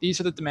level. These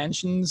are the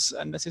dimensions,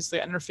 and this is the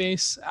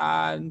interface.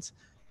 And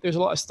there's a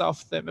lot of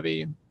stuff that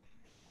maybe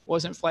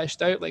wasn't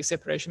fleshed out, like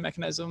separation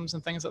mechanisms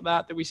and things like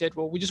that, that we said,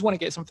 well, we just want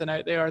to get something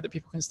out there that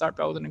people can start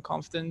building in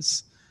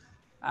confidence.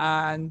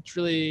 And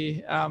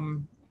really,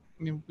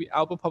 I mean,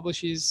 Alba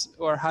publishes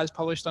or has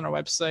published on our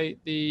website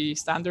the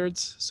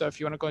standards. So if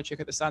you want to go check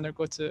out the standard,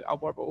 go to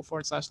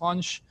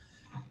alba.org/launch.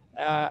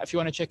 if you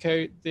want to check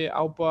out the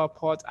Alba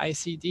Pod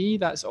ICD,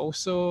 that's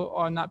also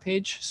on that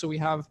page. So we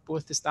have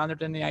both the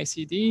standard and the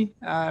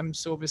ICD.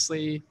 So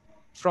obviously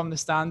from the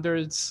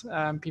standards,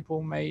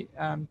 people might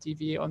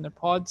deviate on their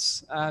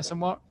pods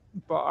somewhat,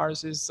 but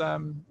ours is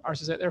out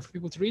there for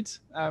people to read.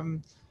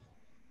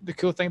 The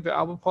cool thing about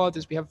Alba Pod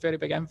is we have very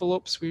big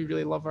envelopes. We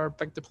really love our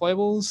big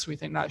deployables. We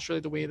think that's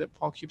really the way that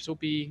pod cubes will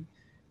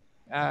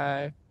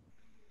become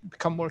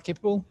more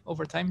capable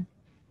over time.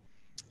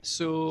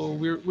 So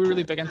we're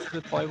really big into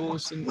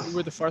deployables, and we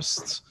were the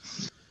first,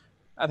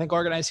 I think,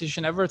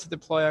 organization ever to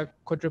deploy a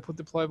quadruple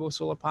deployable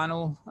solar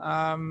panel,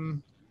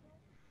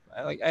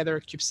 like either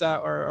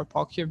CubeSat or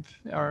PodCube,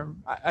 or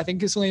I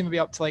think it's only maybe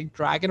up to like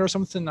Dragon or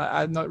something.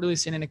 I've not really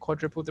seen any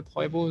quadruple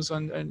deployables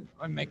on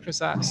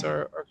microsats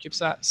or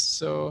CubeSats.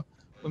 So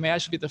we may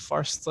actually be the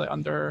first, like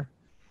under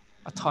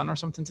a ton or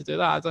something, to do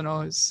that. I don't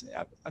know.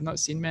 I've not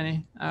seen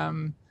many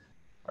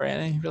or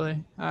any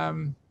really.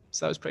 So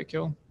that was pretty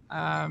cool.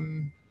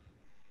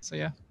 So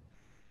yeah.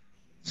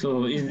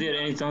 So is there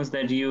any chance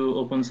that you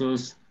open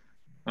source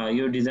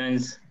your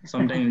designs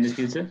sometime in the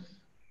future?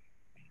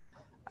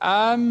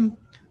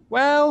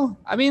 Well,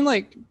 I mean,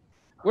 like,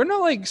 we're not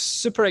like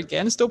super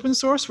against open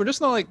source. We're just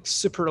not like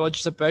super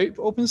religious about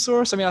open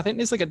source. I mean, I think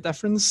there's like a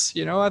difference,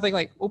 you know. I think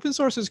like open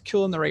source is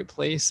cool in the right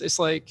place. It's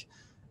like,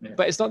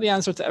 but it's not the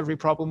answer to every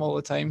problem all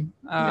the time.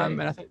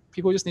 And I think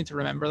people just need to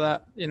remember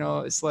that, you know.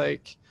 It's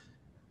like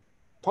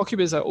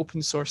PodCube is an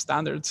open source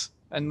standard,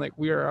 and like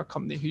we are a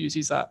company who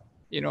uses that.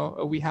 You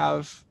know, we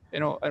have, you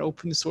know, an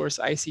open source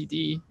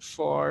ICD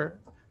for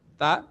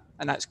that,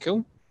 and that's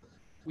cool.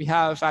 We've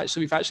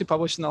actually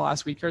published in the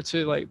last week or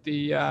two like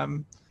the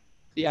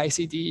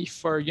ICD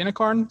for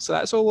Unicorn, so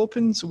that's all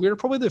open. So we're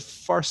probably the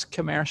first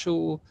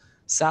commercial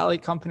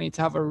satellite company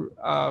to have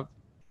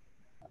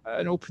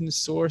an open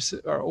source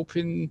or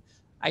open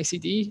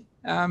ICD.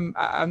 I'm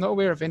not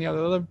aware of any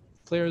other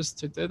players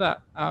to do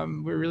that.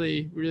 We're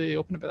really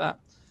open about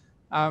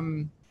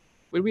that.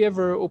 Would we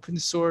ever open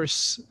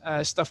source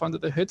stuff under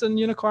the hood in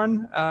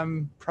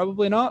Unicorn?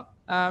 Probably not,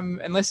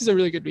 unless there's a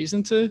really good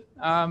reason to.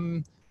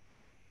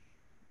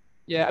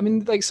 Yeah, I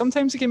mean, like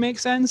sometimes it can make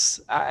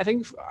sense. I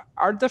think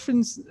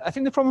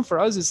the problem for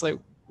us is like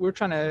we're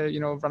trying to,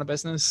 you know, run a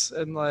business,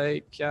 and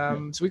like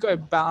so we got to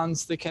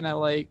balance the kind of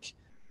like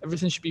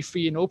everything should be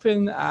free and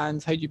open,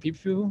 and how do you pay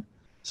people.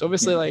 So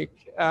obviously, like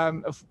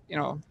if you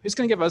know, who's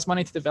going to give us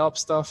money to develop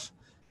stuff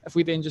if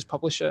we then just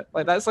publish it?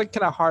 Like that's like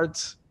kind of hard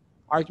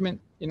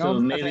argument, you know. So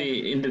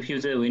maybe in the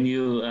future, when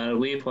you are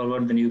way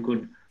forward, then you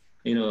could,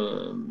 you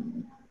know,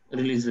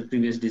 release the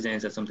previous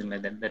designs or something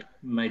like that. That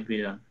might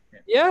be done.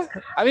 Yeah,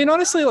 I mean,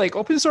 honestly, like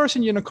open source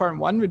in Unicorn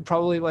 1 would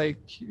probably like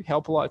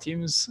help a lot of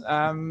teams.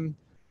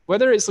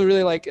 Whether it's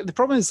really like, the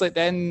problem is like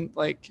then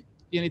like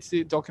you need to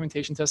do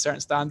documentation to a certain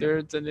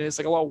standard, and there's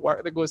like a lot of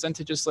work that goes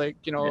into just like,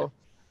 you know,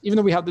 even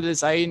though we have the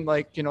design,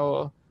 like, you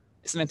know,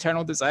 it's an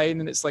internal design,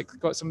 and it's like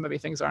got some maybe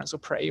things that aren't so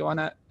pretty on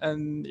it,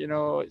 and you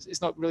know,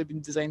 it's not really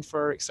been designed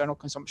for external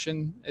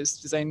consumption. It's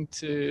designed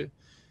to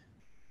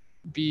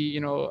be, you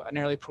know, an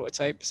early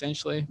prototype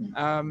essentially.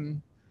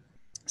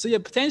 So yeah,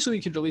 potentially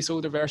we could release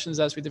older versions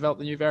as we develop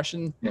the new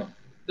version. Yeah.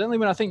 Certainly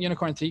when I think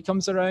Unicorn 3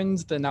 comes around,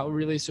 then that will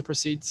really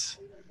supersede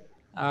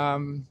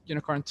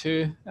Unicorn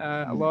 2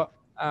 a lot.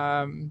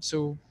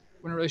 So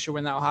we're not really sure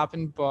when that will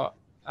happen, but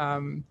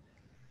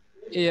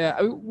yeah,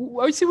 I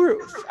would say we're,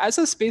 as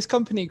a space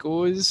company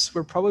goes,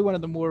 we're probably one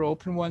of the more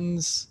open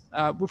ones.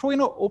 We're probably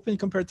not open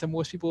compared to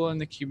most people in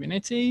the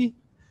community.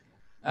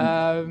 But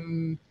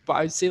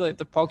I would say like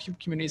the PodCube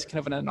community is kind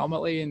of an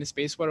anomaly in the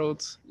space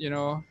world, you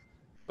know,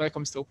 when it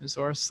comes to open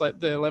source. Like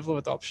the level of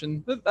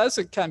adoption,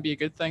 can be a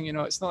good thing, you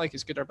know. It's not like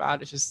it's good or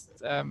bad. It's just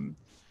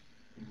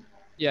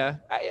yeah.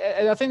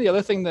 I think the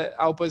other thing that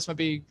Alba is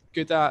maybe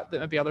good at that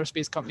maybe other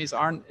space companies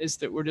aren't is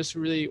that we're just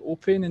really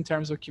open in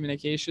terms of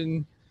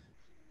communication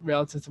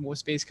relative to most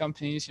space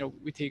companies. You know,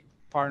 we take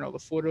part in all the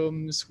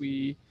forums,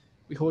 we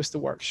host a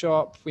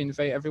workshop, we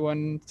invite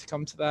everyone to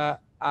come to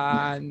that,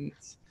 and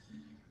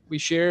we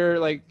share,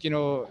 like, you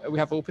know, we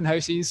have open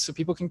houses, so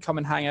people can come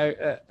and hang out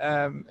at,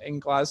 in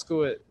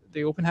Glasgow at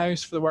the open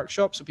house for the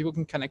workshop, so people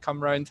can kind of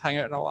come around, hang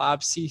out in a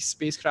lab, see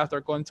spacecraft that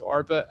are going to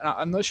orbit. And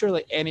I'm not sure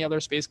like any other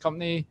space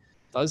company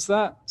does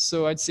that.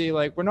 So I'd say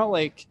like we're not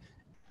like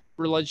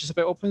religious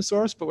about open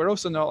source, but we're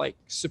also not like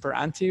super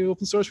anti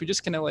open source. We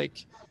just kind of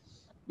like,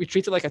 we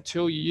treat it like a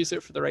tool. You use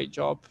it for the right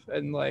job,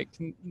 and like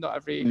not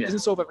every, it doesn't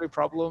solve every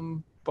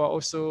problem, but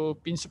also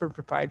being super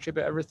proprietary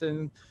about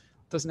everything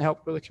doesn't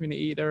help with the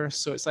community either.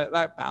 So it's like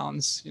that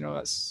balance, you know,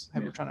 that's how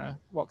we're trying to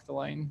walk the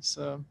line.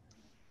 So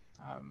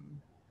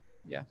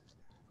yeah.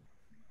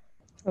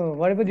 So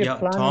what about your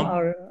plan?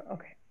 Tom?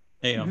 Okay.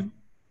 Hey,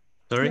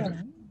 sorry.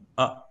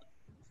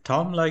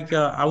 Tom, like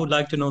I would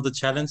like to know the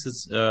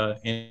challenges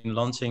in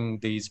launching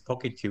these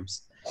pocket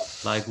cubes.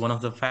 Like one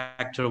of the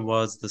factor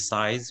was the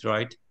size,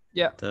 right?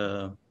 Yeah.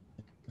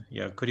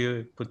 Could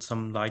you put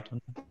some light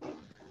on that?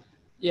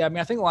 Yeah, I mean,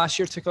 I think last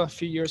year took a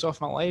few years off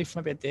my life,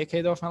 maybe a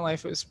decade off my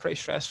life. It was pretty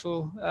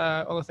stressful,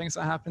 all the things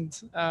that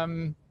happened.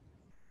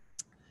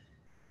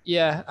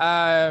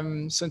 Yeah.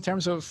 So in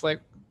terms of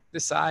like the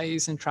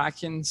size and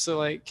tracking, so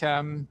like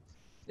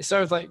it's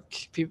sort of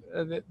like people,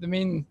 the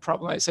main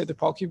problem outside the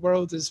Pocket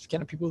world is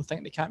kind of people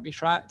think they can't be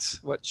tracked,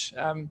 which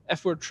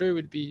if were true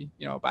would be,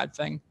 you know, a bad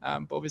thing.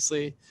 But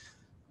obviously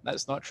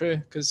that's not true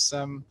because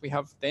we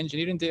have the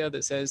engineering data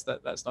that says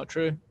that that's not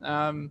true.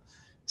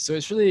 So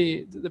it's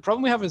really, the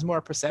problem we have is more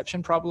a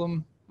perception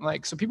problem.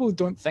 Like, so people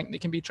don't think they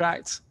can be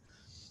tracked,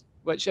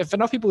 which if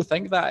enough people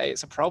think that,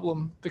 it's a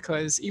problem,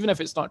 because even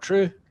if it's not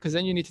true, because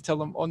then you need to tell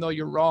them, oh no,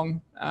 you're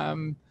wrong.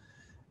 And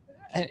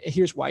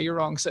here's why you're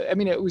wrong. So, I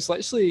mean, it was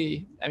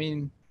literally, I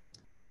mean,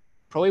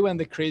 probably one of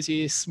the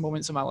craziest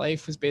moments of my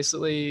life was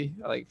basically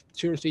like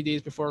 2 or 3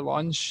 days before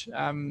launch.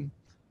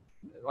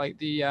 Like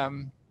the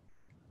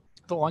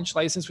launch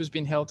license was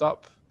being held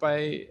up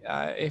by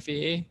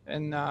FAA,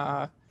 and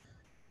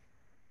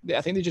I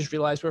think they just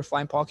realized we were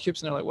flying pocket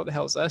cubes, and they're like, what the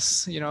hell is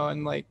this? You know,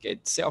 and like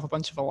it set off a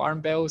bunch of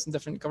alarm bells in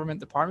different government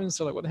departments.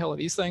 They're like, what the hell are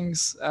these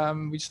things?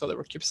 We just thought they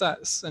were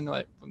CubeSats, and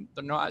like,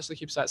 they're not actually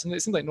CubeSats. And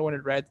it seemed like no one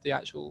had read the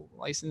actual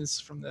license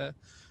from the,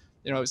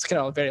 you know, it was kind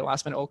of a very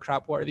last minute, oh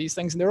crap, what are these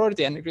things? And they're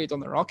already integrated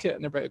on the rocket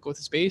and they're about to go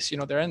to space. You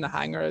know, they're in the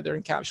hangar,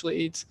 they're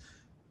encapsulated.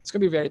 It's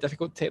going to be very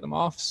difficult to take them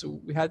off. So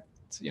we had,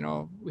 you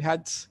know, we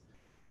had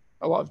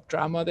a lot of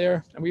drama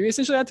there, and we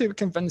essentially had to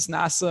convince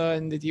NASA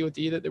and the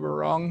DoD that they were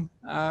wrong,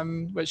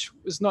 which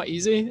was not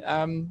easy,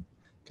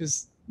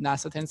 because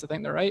NASA tends to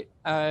think they're right,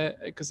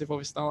 because they've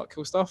obviously done a lot of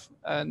cool stuff.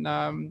 And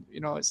you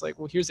know, it's like,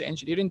 well, here's the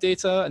engineering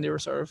data, and they were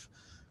sort of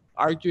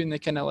arguing, they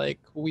kind of like,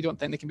 well, we don't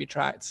think they can be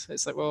tracked.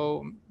 It's like,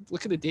 well,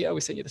 look at the data,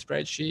 we sent you the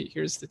spreadsheet,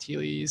 here's the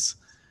TLEs.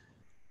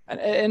 And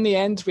in the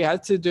end, we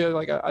had to do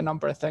like a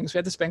number of things. We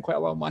had to spend quite a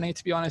lot of money,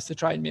 to be honest, to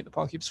try and make the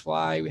Pocketcubes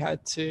fly. We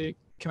had to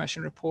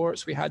commission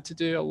reports. We had to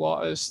do a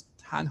lot of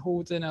hand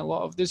holding,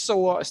 there's a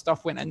lot of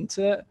stuff went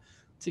into it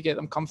to get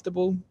them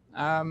comfortable.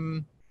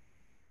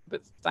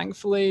 But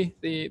thankfully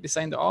they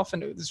signed it off,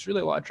 and there's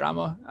really a lot of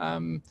drama.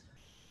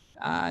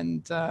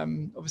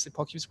 Obviously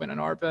Pocketcubes went in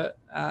orbit,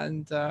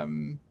 and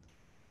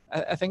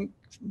I think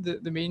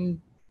the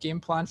main game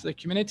plan for the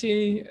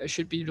community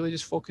should be really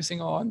just focusing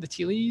on the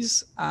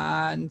TLEs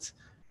and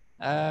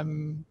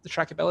the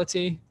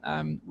trackability.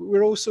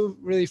 We're also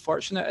really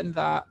fortunate in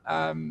that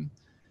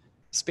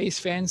Space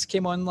Fence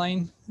came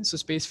online. So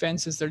Space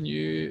Fence is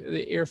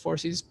the Air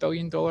Force's $1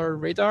 billion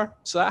radar.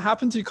 So that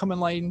happened to come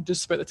online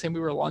just about the time we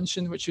were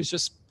launching, which was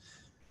just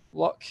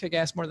luck, I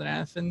guess, more than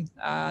anything.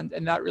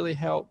 And that really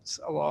helped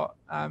a lot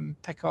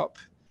pick up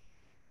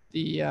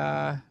the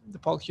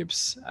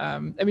Pocketcubes.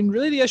 I mean,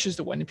 really the issue is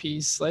the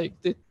 1Ps. Like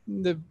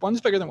the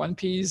ones bigger than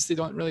 1Ps, they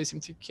don't really seem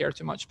to care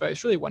too much about.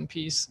 It's really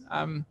 1Ps.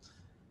 And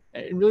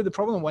really the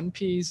problem with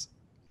 1Ps,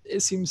 it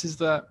seems, is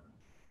that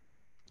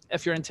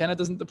if your antenna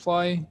doesn't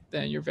deploy,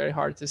 then you're very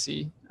hard to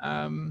see.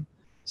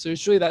 So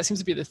it's really, that seems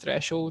to be the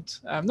threshold.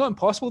 Not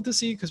impossible to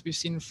see, because we've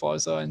seen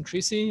Fozza and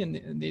Tracy,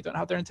 and they don't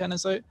have their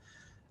antennas out.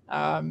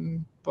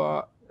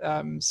 But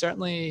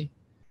certainly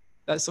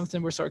that's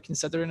something we're sort of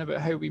considering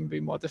about how we maybe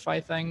modify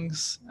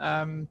things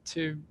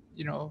to,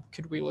 you know,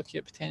 could we look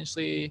at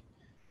potentially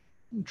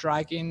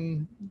drag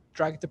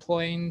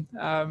deploying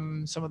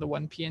some of the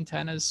 1P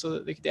antennas so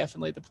that they could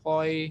definitely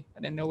deploy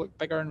and then they'll look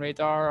bigger in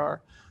radar,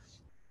 or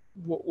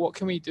what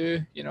can we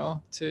do, you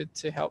know, to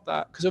help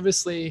that? Because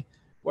obviously,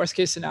 worst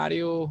case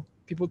scenario,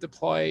 people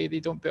deploy, they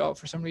don't boot up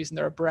for some reason,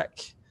 they're a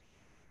brick.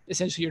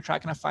 Essentially, you're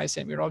tracking a 5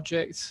 centimeter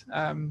object.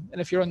 And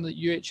if you're on the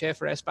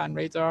UHF or S-band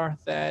radar,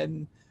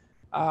 then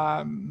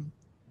a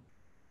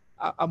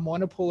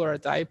monopole or a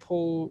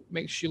dipole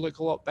makes you look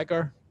a lot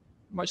bigger,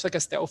 much like a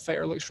stealth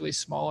fighter looks really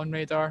small on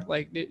radar.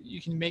 Like you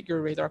can make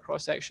your radar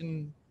cross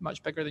section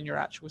much bigger than your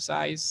actual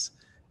size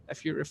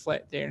if you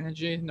reflect the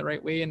energy in the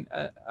right way. And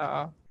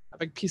a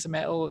big piece of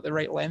metal at the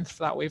right length for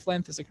that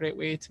wavelength is a great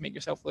way to make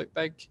yourself look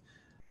big.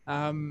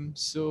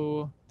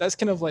 So that's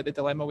kind of like the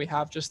dilemma we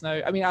have just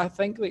now. I mean, I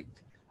think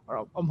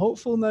I'm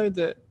hopeful now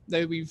that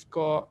we've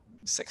got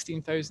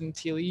 16,000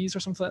 TLEs or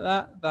something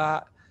like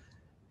that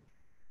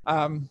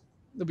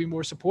there'll be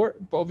more support.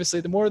 But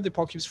obviously, the more the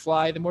Pocketcubes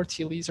fly, the more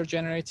TLEs are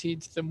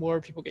generated, the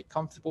more people get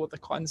comfortable with the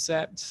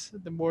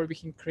concept, the more we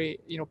can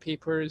create, you know,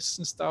 papers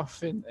and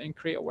stuff and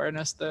create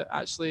awareness that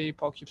actually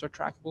Pocketcubes are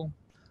trackable.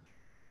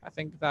 I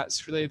think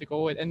that's really the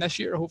goal. And this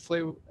year,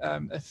 hopefully,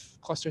 if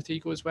Cluster 3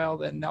 goes well,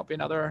 then there'll be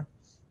another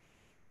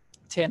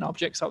 10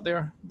 objects out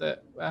there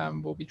that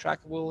will be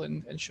trackable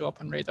and show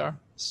up on radar.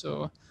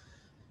 So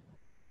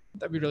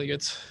that'd be really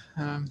good.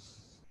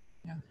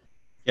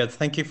 Yeah,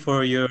 thank you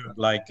for your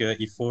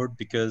effort,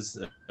 because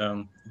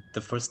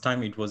the first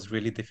time it was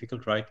really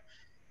difficult, right?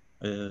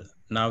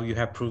 Now you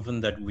have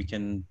proven that we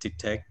can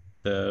detect,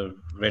 the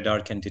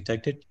radar can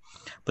detect it,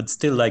 but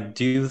still, like,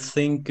 do you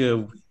think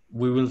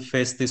we will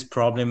face this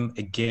problem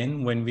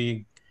again when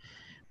we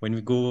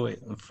go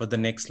for the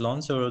next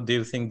launch, or do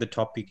you think the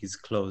topic is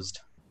closed?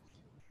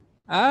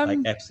 Like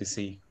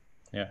FCC,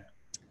 yeah.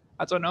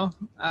 I don't know.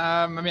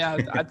 I mean,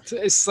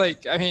 it's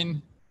like, I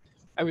mean,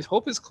 I would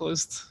hope it's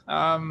closed,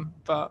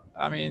 but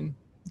I mean,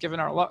 given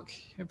our luck,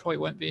 it probably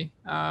won't be.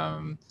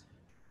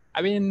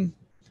 I mean,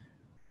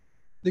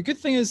 The good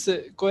thing is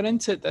that going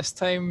into it this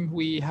time,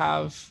 we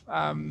have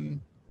more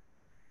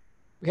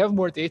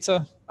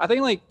data. I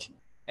think like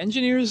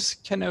engineers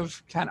kind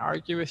of can't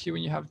argue with you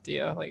when you have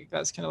data. Like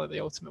that's kind of like the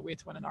ultimate way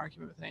to win an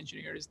argument with an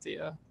engineer is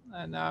data.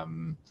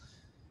 And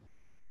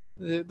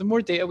the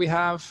more data we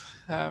have,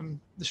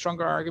 the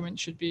stronger our argument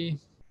should be.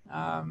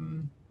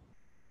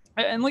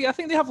 And like I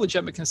think they have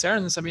legitimate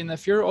concerns. I mean,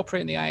 if you're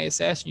operating the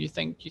ISS and you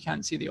think you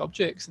can't see the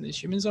objects and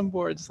there's humans on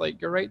board,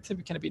 like you're right to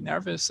kind of be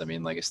nervous. I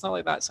mean, like it's not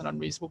like that's an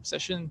unreasonable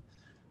position.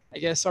 I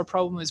guess our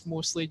problem is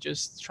mostly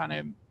just trying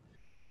to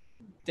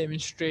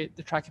demonstrate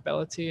the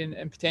trackability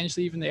and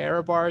potentially even the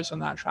error bars on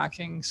that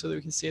tracking, so that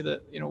we can say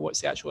that, you know, what's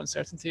the actual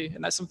uncertainty.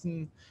 And that's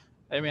something,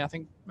 I mean, I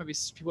think maybe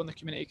people in the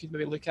community could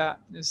maybe look at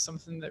is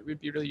something that would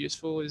be really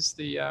useful is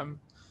the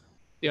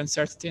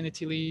uncertainty in the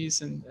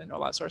TLEs and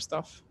all that sort of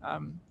stuff.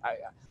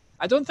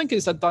 I don't think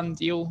it's a done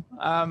deal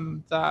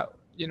that,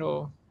 you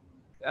know,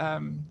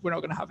 we're not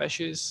going to have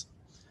issues.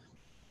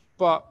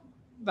 But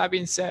that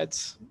being said,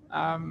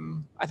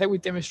 I think we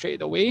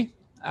demonstrated a way,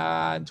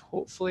 and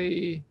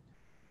hopefully,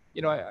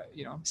 you know,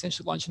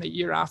 essentially launching a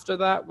year after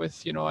that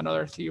with, you know,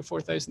 another 3,000 or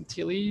 4,000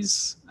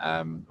 TLEs,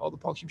 all the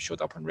POCUBes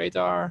showed up on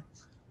radar,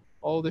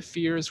 all the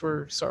fears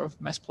were sort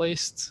of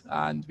misplaced,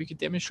 and we could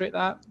demonstrate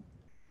that.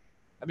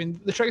 I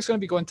mean, the trick is going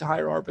to be going to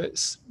higher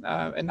orbits,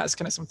 and that's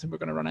kind of something we're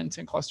going to run into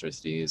in cluster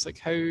 3 is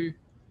like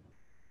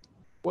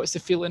what's the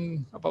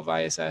feeling above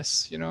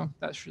ISS? You know,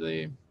 that's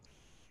going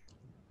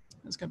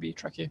to be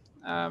tricky,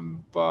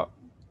 but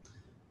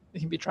it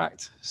can be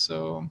tracked.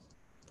 So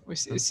we'll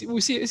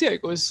see how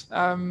it goes.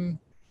 I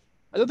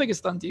don't think it's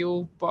a done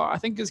deal, but I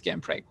think it's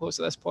getting pretty close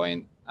at this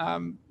point.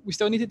 We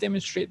still need to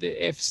demonstrate that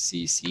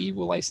FCC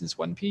will license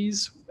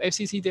 1Ps.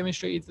 FCC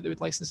demonstrated that they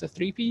would license a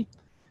 3P,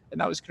 and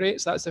that was great.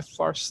 So that's the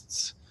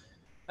first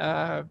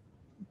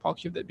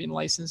POCUBE that had been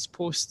licensed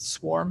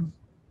post-swarm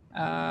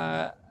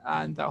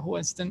and that whole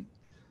incident.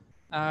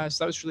 So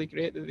that was really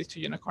great that the 2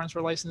 unicorns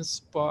were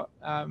licensed, but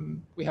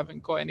we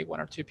haven't got any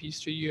 1 or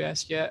 2Ps to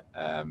US yet.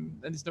 And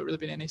there's not really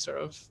been any sort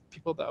of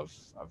people that have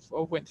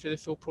all went through the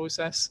full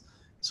process.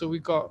 So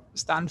we've got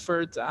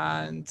Stanford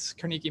and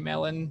Carnegie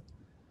Mellon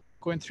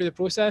going through the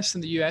process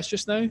in the US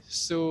just now.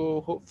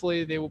 So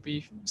hopefully they will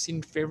be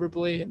seen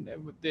favorably, and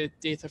the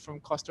data from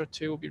cluster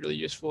 2 will be really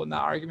useful in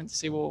that argument to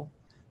say, well,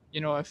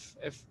 you know, if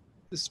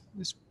this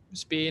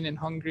Spain and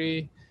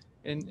Hungary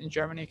in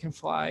Germany can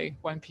fly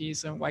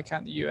 1Ps, and why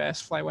can't the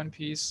US fly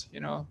 1Ps?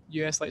 You know,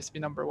 US likes to be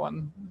number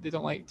 1. They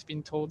don't like to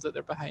be told that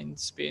they're behind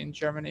Spain,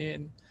 Germany,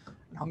 and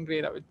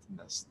Hungary.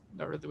 That's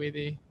not really the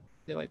way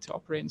they like to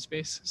operate in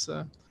space.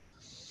 So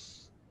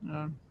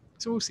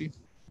we'll see.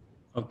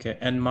 Okay,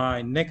 and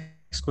my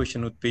next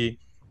question would be,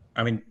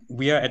 I mean,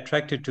 we are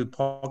attracted to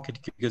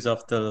PocketQube because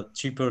of the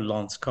cheaper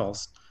launch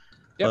cost.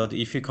 Yep. But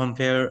if you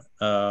compare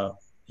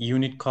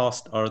unit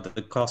cost or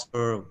the cost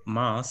per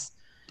mass,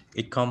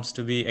 it comes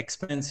to be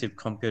expensive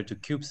compared to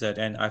CubeSat,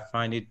 and I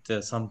find it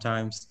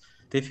sometimes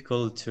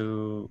difficult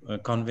to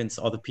convince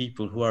other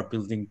people who are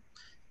building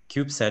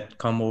CubeSat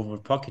come over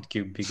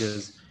PocketQube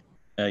because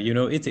you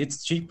know,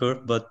 it's cheaper,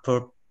 but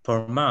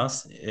per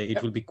mass it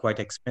will be quite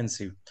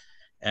expensive.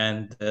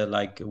 And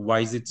like, why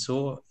is it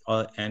so?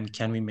 And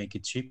can we make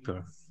it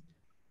cheaper?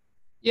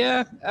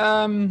 Yeah,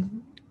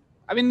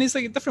 I mean, there's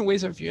like different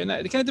ways of viewing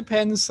it. It kind of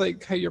depends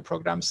like how your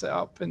program's set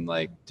up and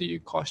like, do you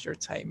cost your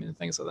time and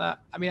things like that.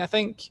 I mean, I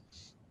think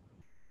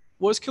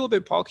what's cool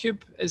about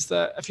POCUBE is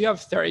that if you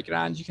have 30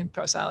 grand, you can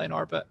put a satellite in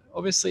orbit.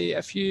 Obviously,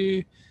 if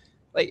you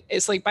like,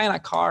 it's like buying a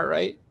car,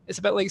 right? It's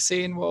a bit like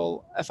saying,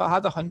 well, if I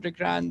had 100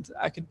 grand,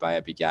 I could buy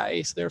a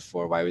Bugatti. So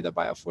therefore, why would I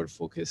buy a Ford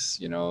Focus?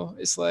 You know,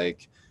 it's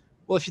like,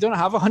 well, if you don't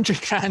have 100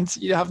 grand,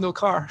 you have no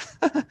car.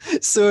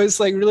 So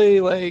it's like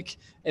really like,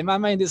 in my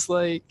mind, it's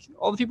like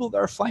all the people that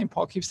are flying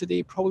POCUBEs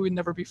today probably would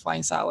never be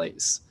flying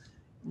satellites.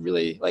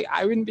 Really, like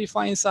I wouldn't be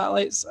flying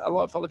satellites. A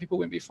lot of other people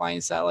wouldn't be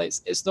flying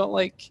satellites. It's not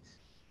like,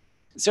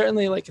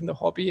 certainly like in the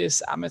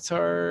hobbyist,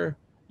 amateur,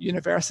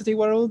 university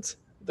world,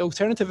 the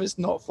alternative is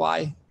not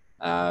fly.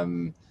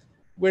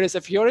 Whereas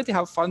if you already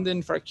have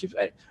funding for a cube,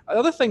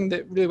 another thing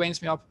that really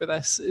winds me up about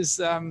this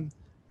is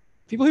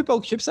people who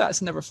build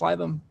CubeSats and never fly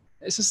them.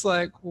 It's just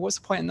like, well, what's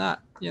the point in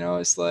that? You know,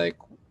 it's like,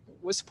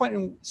 what's the point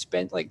in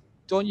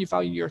don't you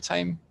value your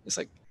time? It's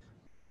like,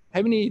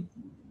 how many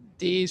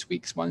days,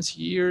 weeks, months,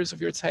 years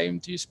of your time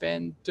do you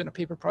spend doing a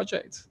paper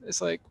project?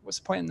 It's like, what's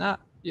the point in that?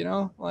 You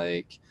know,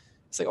 like,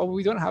 it's like, oh,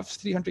 we don't have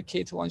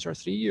 300K to launch our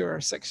 3U or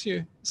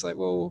 6U. It's like,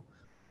 well,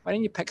 why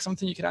don't you pick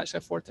something you could actually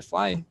afford to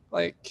fly?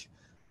 Like,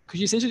 because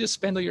you essentially just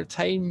spend all your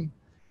time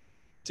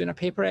doing a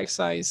paper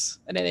exercise,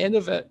 and at the end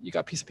of it, you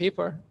got a piece of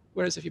paper.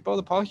 Whereas if you build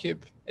a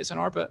POCUBE, it's in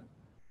orbit.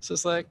 So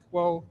it's like,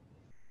 well,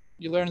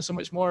 you learn so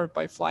much more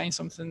by flying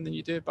something than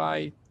you do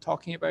by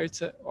talking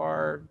about it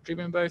or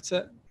dreaming about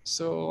it.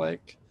 So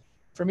like,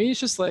 for me,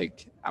 it's just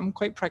like, I'm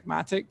quite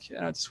pragmatic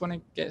and I just want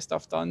to get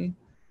stuff done.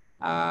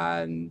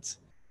 And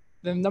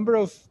the number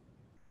of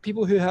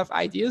people who have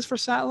ideas for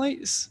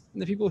satellites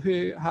and the people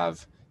who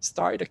have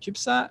started a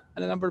CubeSat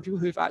and the number of people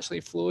who've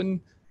actually flown,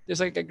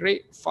 there's like a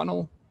great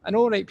funnel I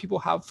know, right, people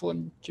have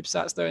flown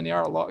CubeSats now, and there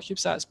are a lot of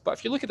CubeSats, but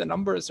if you look at the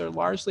numbers, they're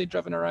largely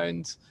driven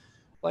around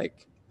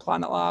like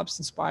Planet Labs,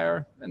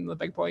 Inspire, and the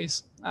big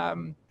boys.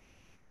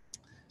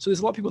 So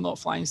there's a lot of people not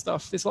flying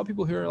stuff. There's a lot of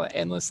people who are like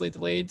endlessly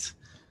delayed.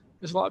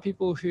 There's a lot of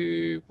people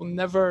who will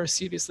never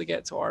seriously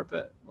get to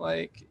orbit.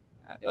 Like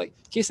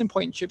case in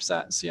point,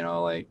 CubeSats, you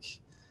know, like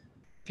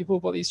people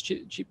bought these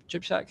cheap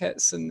CubeSat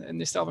kits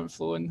and they still haven't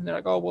flown. And they're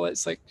like, oh, well,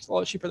 it's like a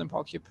lot cheaper than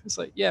PodCube. It's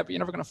like, yeah, but you're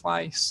never going to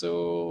fly.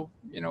 So,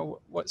 you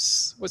know,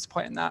 what's the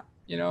point in that,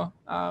 you know?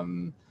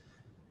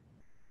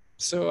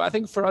 So I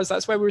think for us,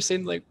 that's why we're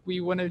saying like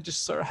we want to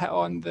just sort of hit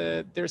on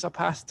there's a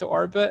path to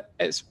orbit.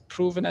 It's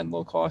proven and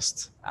low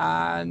cost.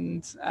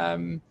 And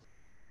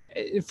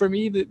for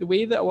me, the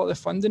way that a lot of the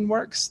funding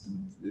works,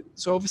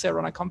 so obviously I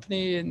run a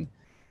company, and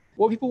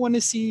what people want to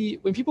see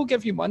when people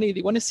give you money,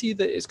 they want to see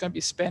that it's going to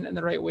be spent in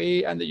the right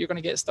way and that you're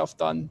going to get stuff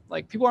done.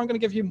 Like people aren't going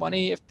to give you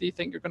money if they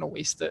think you're going to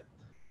waste it.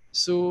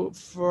 So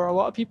for a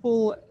lot of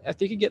people, if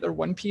they could get their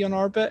 1p on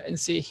orbit and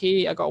say,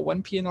 hey, I got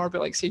 1p in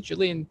orbit, like say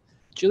Julian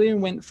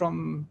went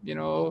from, you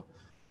know,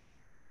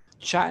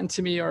 chatting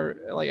to me or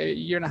like a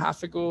year and a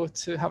half ago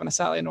to having a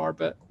satellite in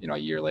orbit, you know, a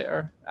year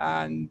later.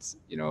 And,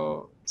 you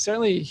know,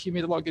 certainly he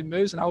made a lot of good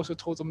moves. And I also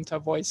told him to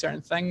avoid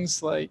certain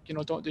things like, you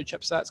know, don't do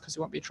chipsets because they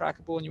won't be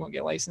trackable and you won't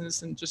get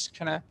licensed, and just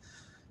kind of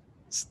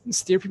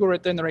steer people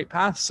right down the right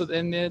path. So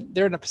then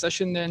they're in a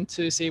position then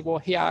to say, well,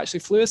 hey, I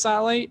actually flew a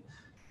satellite.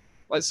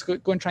 Let's go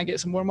and try and get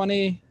some more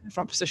money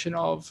from a position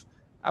of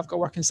I've got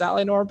working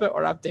satellite in orbit,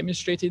 or I've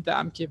demonstrated that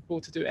I'm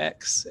capable to do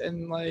X.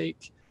 And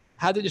like,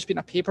 had it just been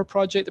a paper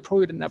project, it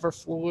probably would have never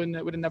flown.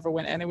 It would have never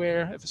went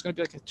anywhere. If it's going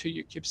to be like a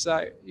 2U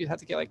CubeSat, you'd have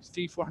to get like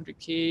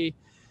 300-400K.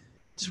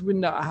 Just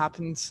wouldn't have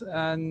happened.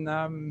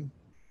 And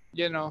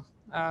you know,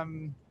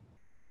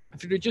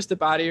 if you reduce the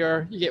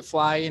barrier, you get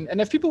flying. And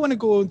if people want to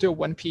go and do a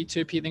 1P,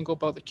 2P, then go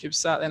build a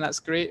CubeSat, then that's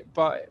great.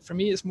 But for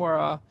me, it's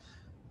more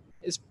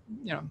it's,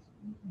 you know,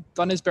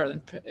 done is better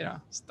than, you know,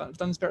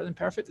 done is better than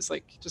perfect. It's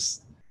like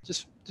just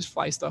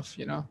fly stuff,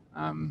 you know.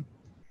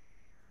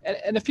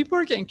 And if people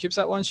are getting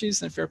CubeSat launches,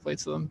 then fair play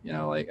to them. You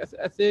know, like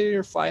if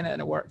they're flying it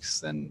and it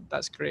works, then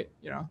that's great.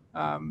 You know,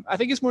 I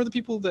think it's more the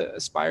people that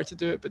aspire to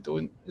do it but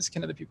don't. It's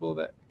kind of the people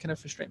that kind of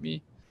frustrate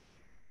me.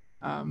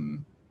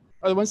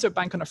 Or the ones that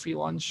bank on a free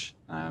launch.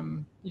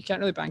 You can't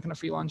really bank on a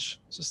free launch.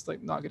 It's just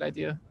like not a good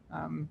idea.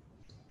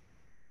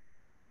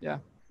 Yeah.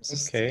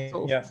 Okay.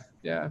 Yeah.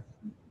 Yeah.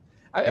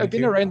 I've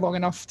been around long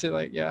enough to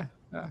like, yeah.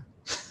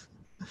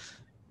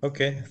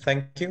 Okay,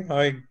 thank you.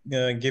 I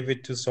give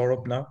it to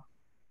Saurabh now.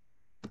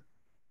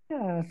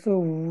 Yeah, so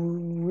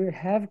we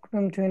have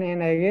come to an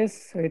end, I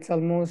guess. So it's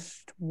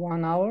almost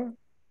 1 hour.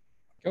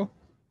 Cool.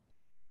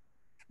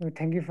 So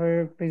thank you for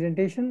your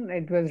presentation.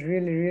 It was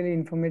really, really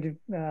informative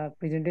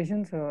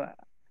presentation. So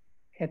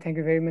yeah, thank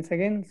you very much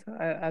again. So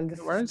I'll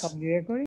just stop the recording.